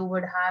 anyways, you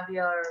would have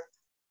your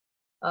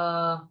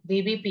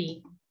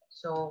BBP.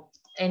 So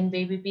in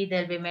BBP,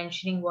 they'll be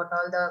mentioning what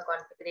all the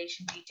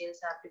configuration details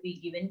have to be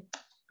given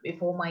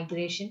before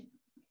migration.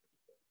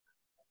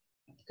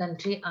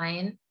 Country,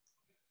 IN,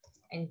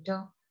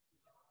 enter.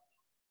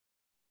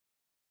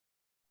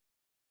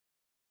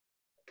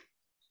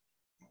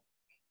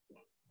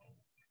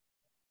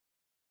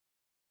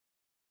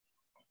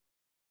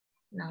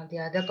 Now the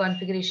other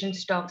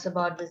configurations talks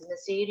about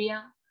business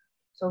area.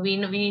 So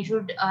we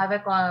should have a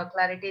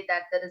clarity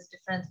that there is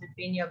difference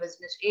between your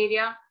business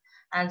area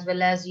as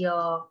well as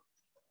your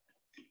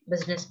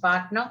business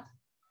partner.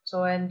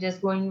 So I'm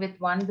just going with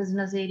one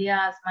business area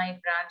as my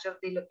branch of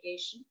the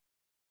location.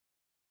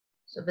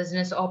 So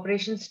business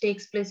operations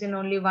takes place in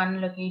only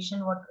one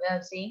location, what we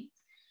are saying.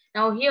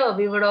 Now here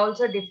we would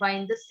also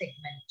define the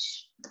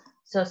segment.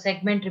 So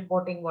segment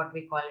reporting, what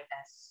we call it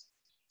as.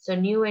 So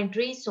new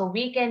entry, so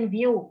we can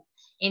view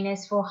in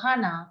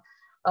S4HANA,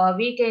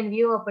 we can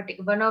view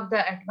one of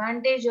the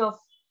advantage of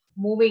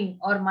moving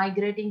or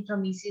migrating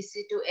from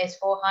ECC to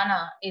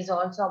S4HANA is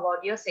also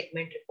about your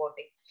segment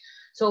reporting.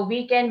 So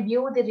we can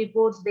view the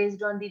reports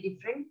based on the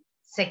different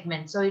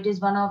segments. So it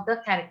is one of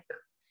the character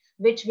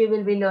which we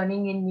will be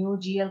learning in new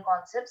GL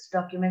concepts,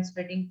 document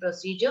splitting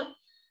procedure.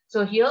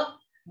 So here,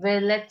 well,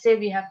 let's say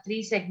we have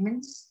 3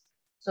 segments.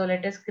 So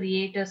let us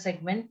create a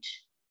segment.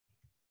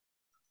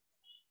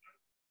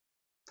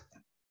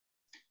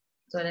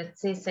 So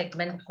let's say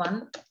segment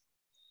 1.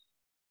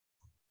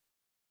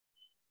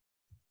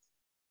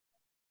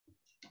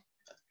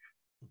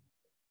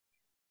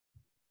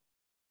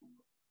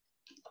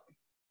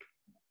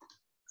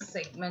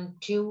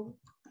 Segment 2.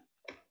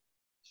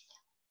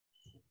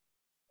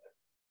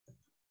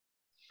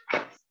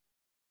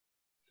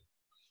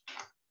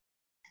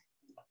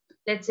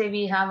 Let's say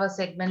we have a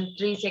segment,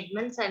 3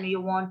 segments, and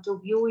you want to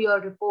view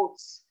your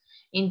reports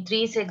in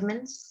 3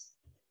 segments.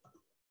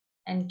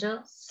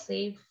 Enter,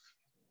 save,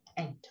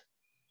 enter.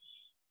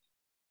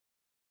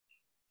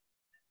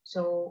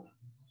 So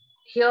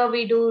here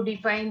we do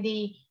define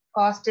the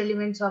cost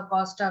elements or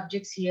cost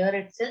objects here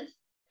itself,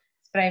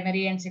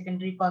 primary and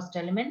secondary cost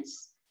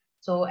elements.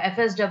 So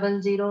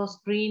FS00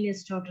 screen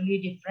is totally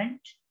different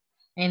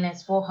in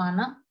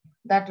S4HANA,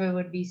 that we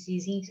would be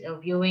seeing,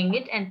 viewing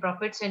it, and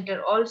profit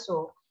center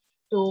also.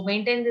 To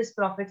maintain this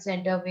profit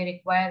center, we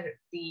require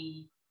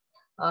the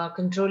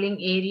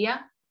controlling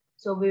area.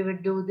 So we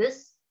would do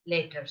this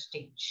later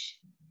stage.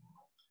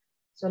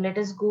 So let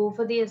us go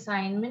for the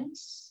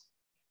assignments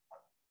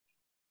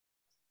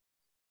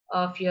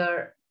of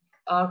your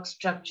org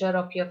structure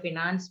of your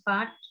finance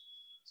part.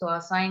 So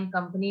assign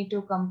company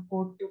to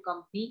code to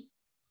company,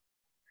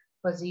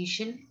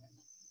 position,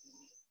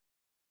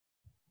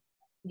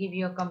 give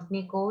your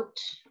company code.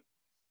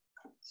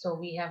 So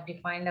we have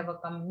defined our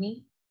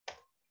company,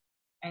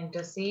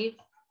 enter, save.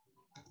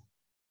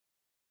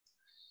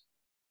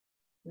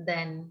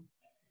 Then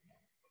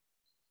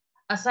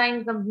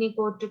assign company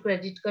code to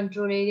credit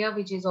control area,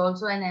 which is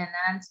also an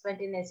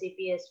enhancement in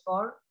SAP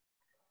S4.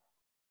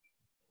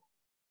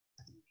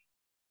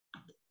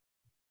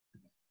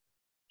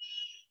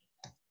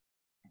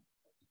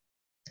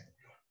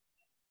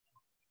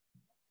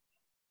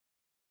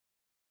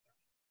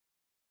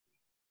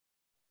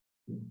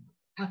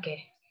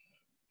 Okay.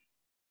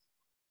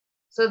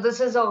 So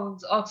this is org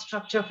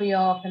structure for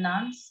your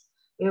finance.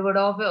 We would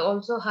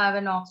also have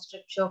an org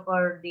structure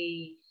for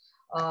the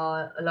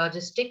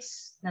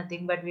logistics,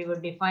 nothing but we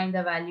would define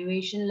the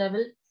valuation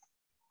level.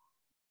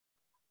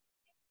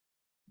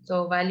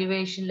 So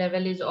valuation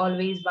level is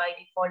always by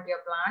default your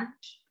plant.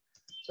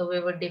 So we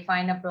would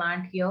define a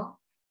plant here.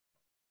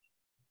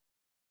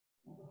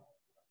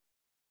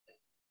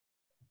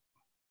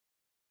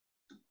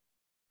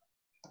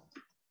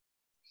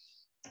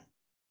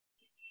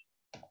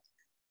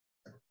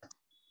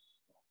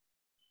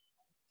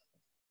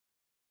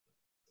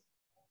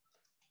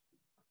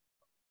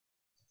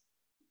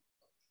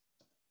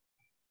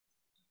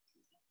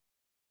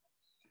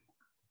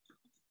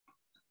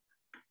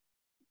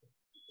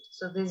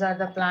 So these are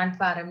the plant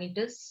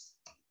parameters.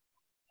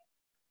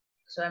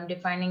 So I'm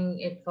defining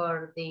it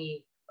for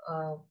the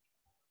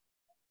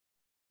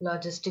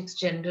logistics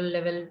general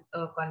level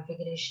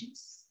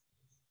configurations.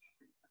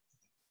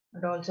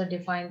 And also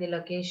define the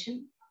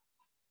location.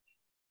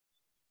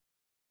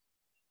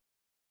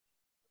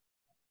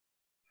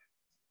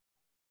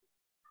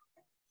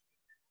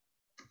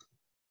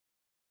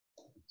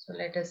 So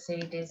let us say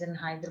it is in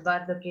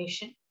Hyderabad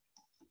location.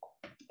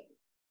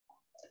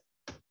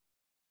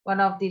 One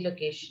of the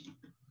location.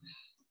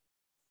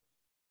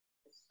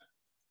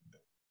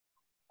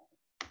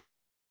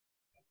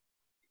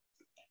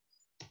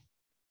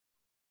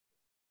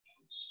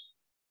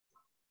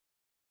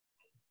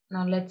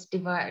 Now let's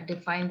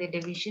define the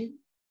division.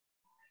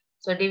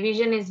 So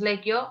division is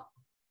like your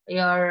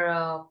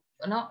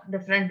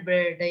different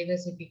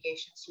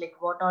diversifications, like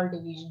what all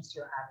divisions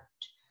you have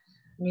it.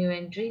 New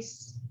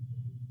entries.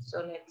 So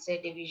let's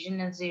say division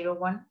is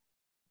 01.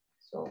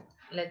 So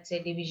let's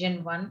say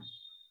division 1.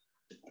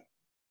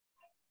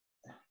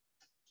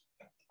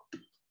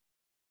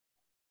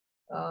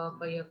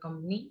 For your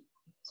company.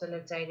 So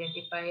let's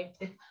identify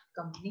the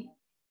company.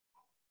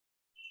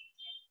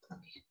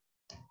 Okay.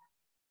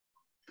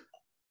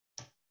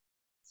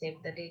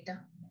 Save the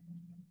data.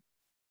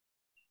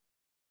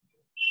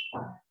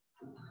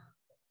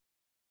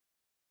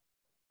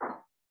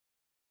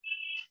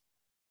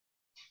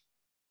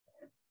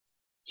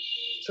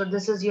 So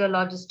this is your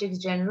logistics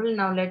general.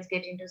 Now let's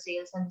get into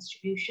sales and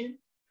distribution.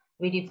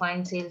 We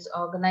define sales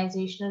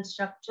organizational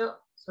structure.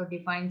 So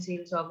define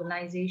sales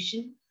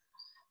organization,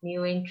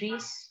 new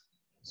entries.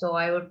 So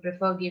I would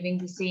prefer giving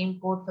the same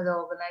code for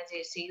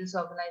the sales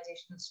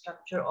organizational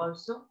structure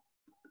also.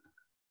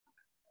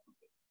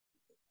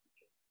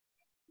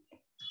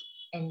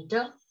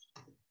 Enter,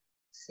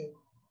 save.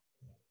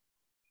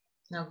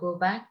 Now go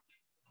back.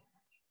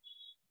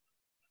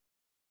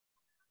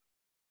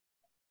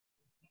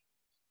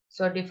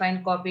 So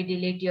define, copy,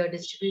 delete your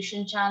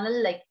distribution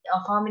channel, like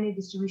how many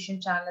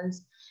distribution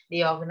channels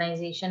the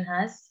organization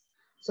has.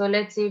 So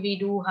let's say we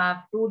do have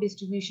 2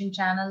 distribution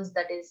channels,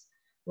 that is,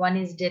 one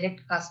is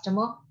direct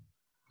customer.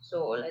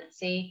 So let's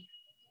say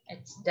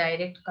it's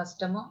direct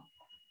customer.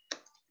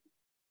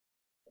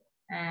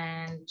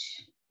 And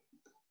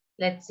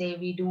let's say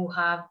we do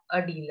have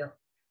a dealer.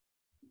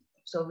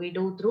 So we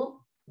do through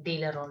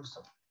dealer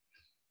also.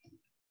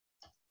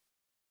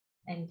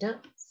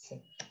 Enter, save.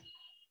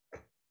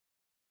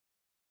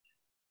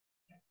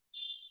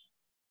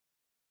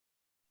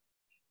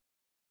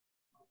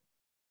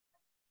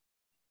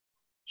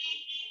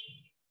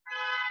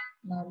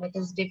 Now let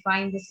us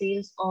define the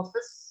sales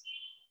office.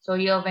 So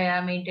here we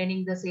are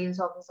maintaining the sales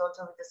office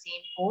also with the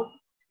same code.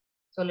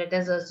 So let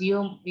us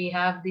assume we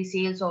have the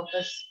sales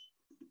office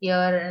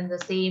here in the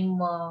same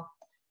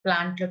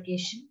plant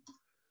location.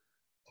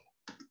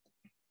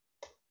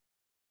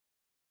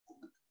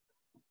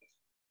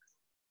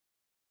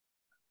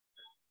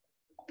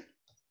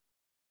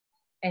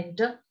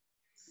 enter,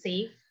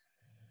 save.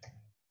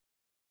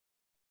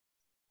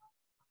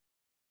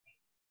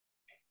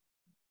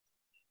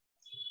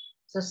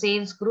 So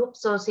sales group,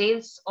 so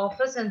sales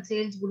office and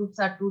sales groups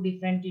are two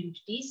different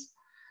entities.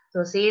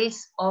 So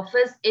sales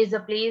office is a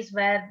place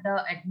where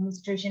the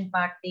administration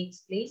part takes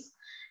place,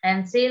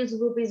 and sales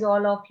group is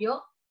all of your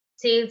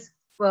sales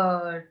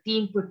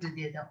team put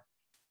together.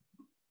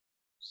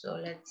 So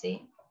let's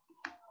say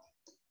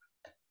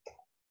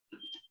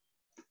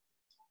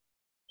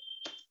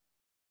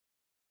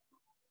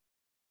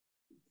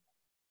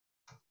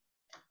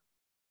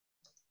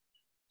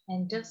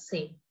enter,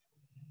 save.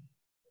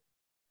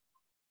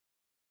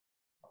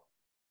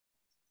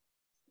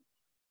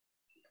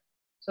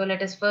 So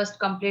let us first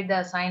complete the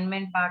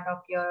assignment part of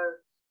your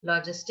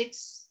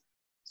logistics.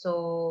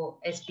 So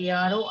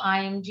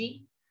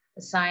SPRO-IMG,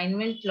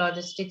 assignment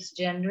logistics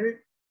general.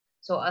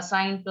 So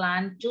assign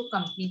plan to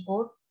company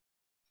code,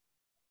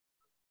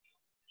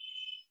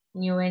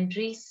 new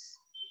entries.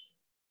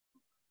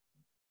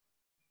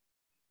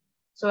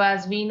 So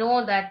as we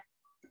know that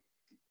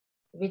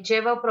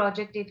whichever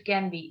project it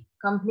can be,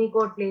 company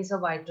code plays a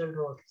vital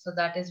role. So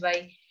that is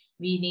why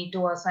we need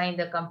to assign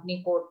the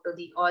company code to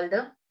the all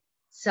the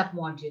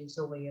sub-modules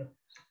over here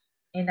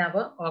in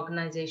our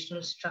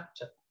organizational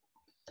structure.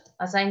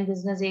 Assign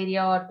business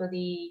area or to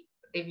the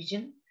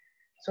division.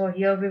 So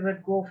here we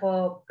would go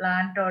for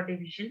plant or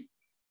division.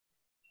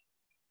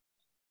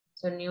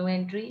 So new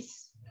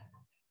entries.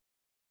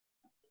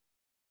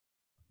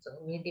 So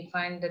we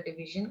define the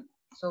division.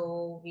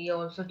 So we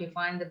also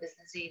define the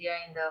business area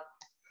in the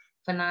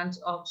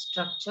finance org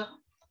structure.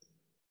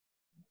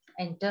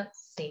 Enter,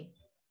 save.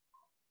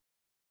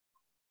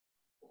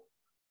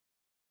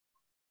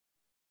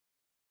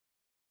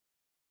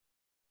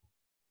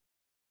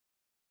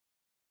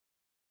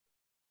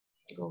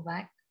 Go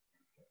back.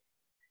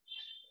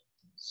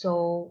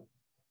 So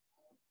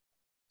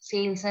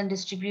sales and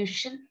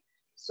distribution.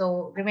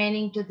 So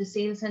remaining to the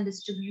sales and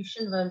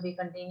distribution will be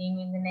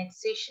continuing in the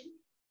next session.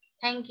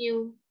 Thank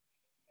you.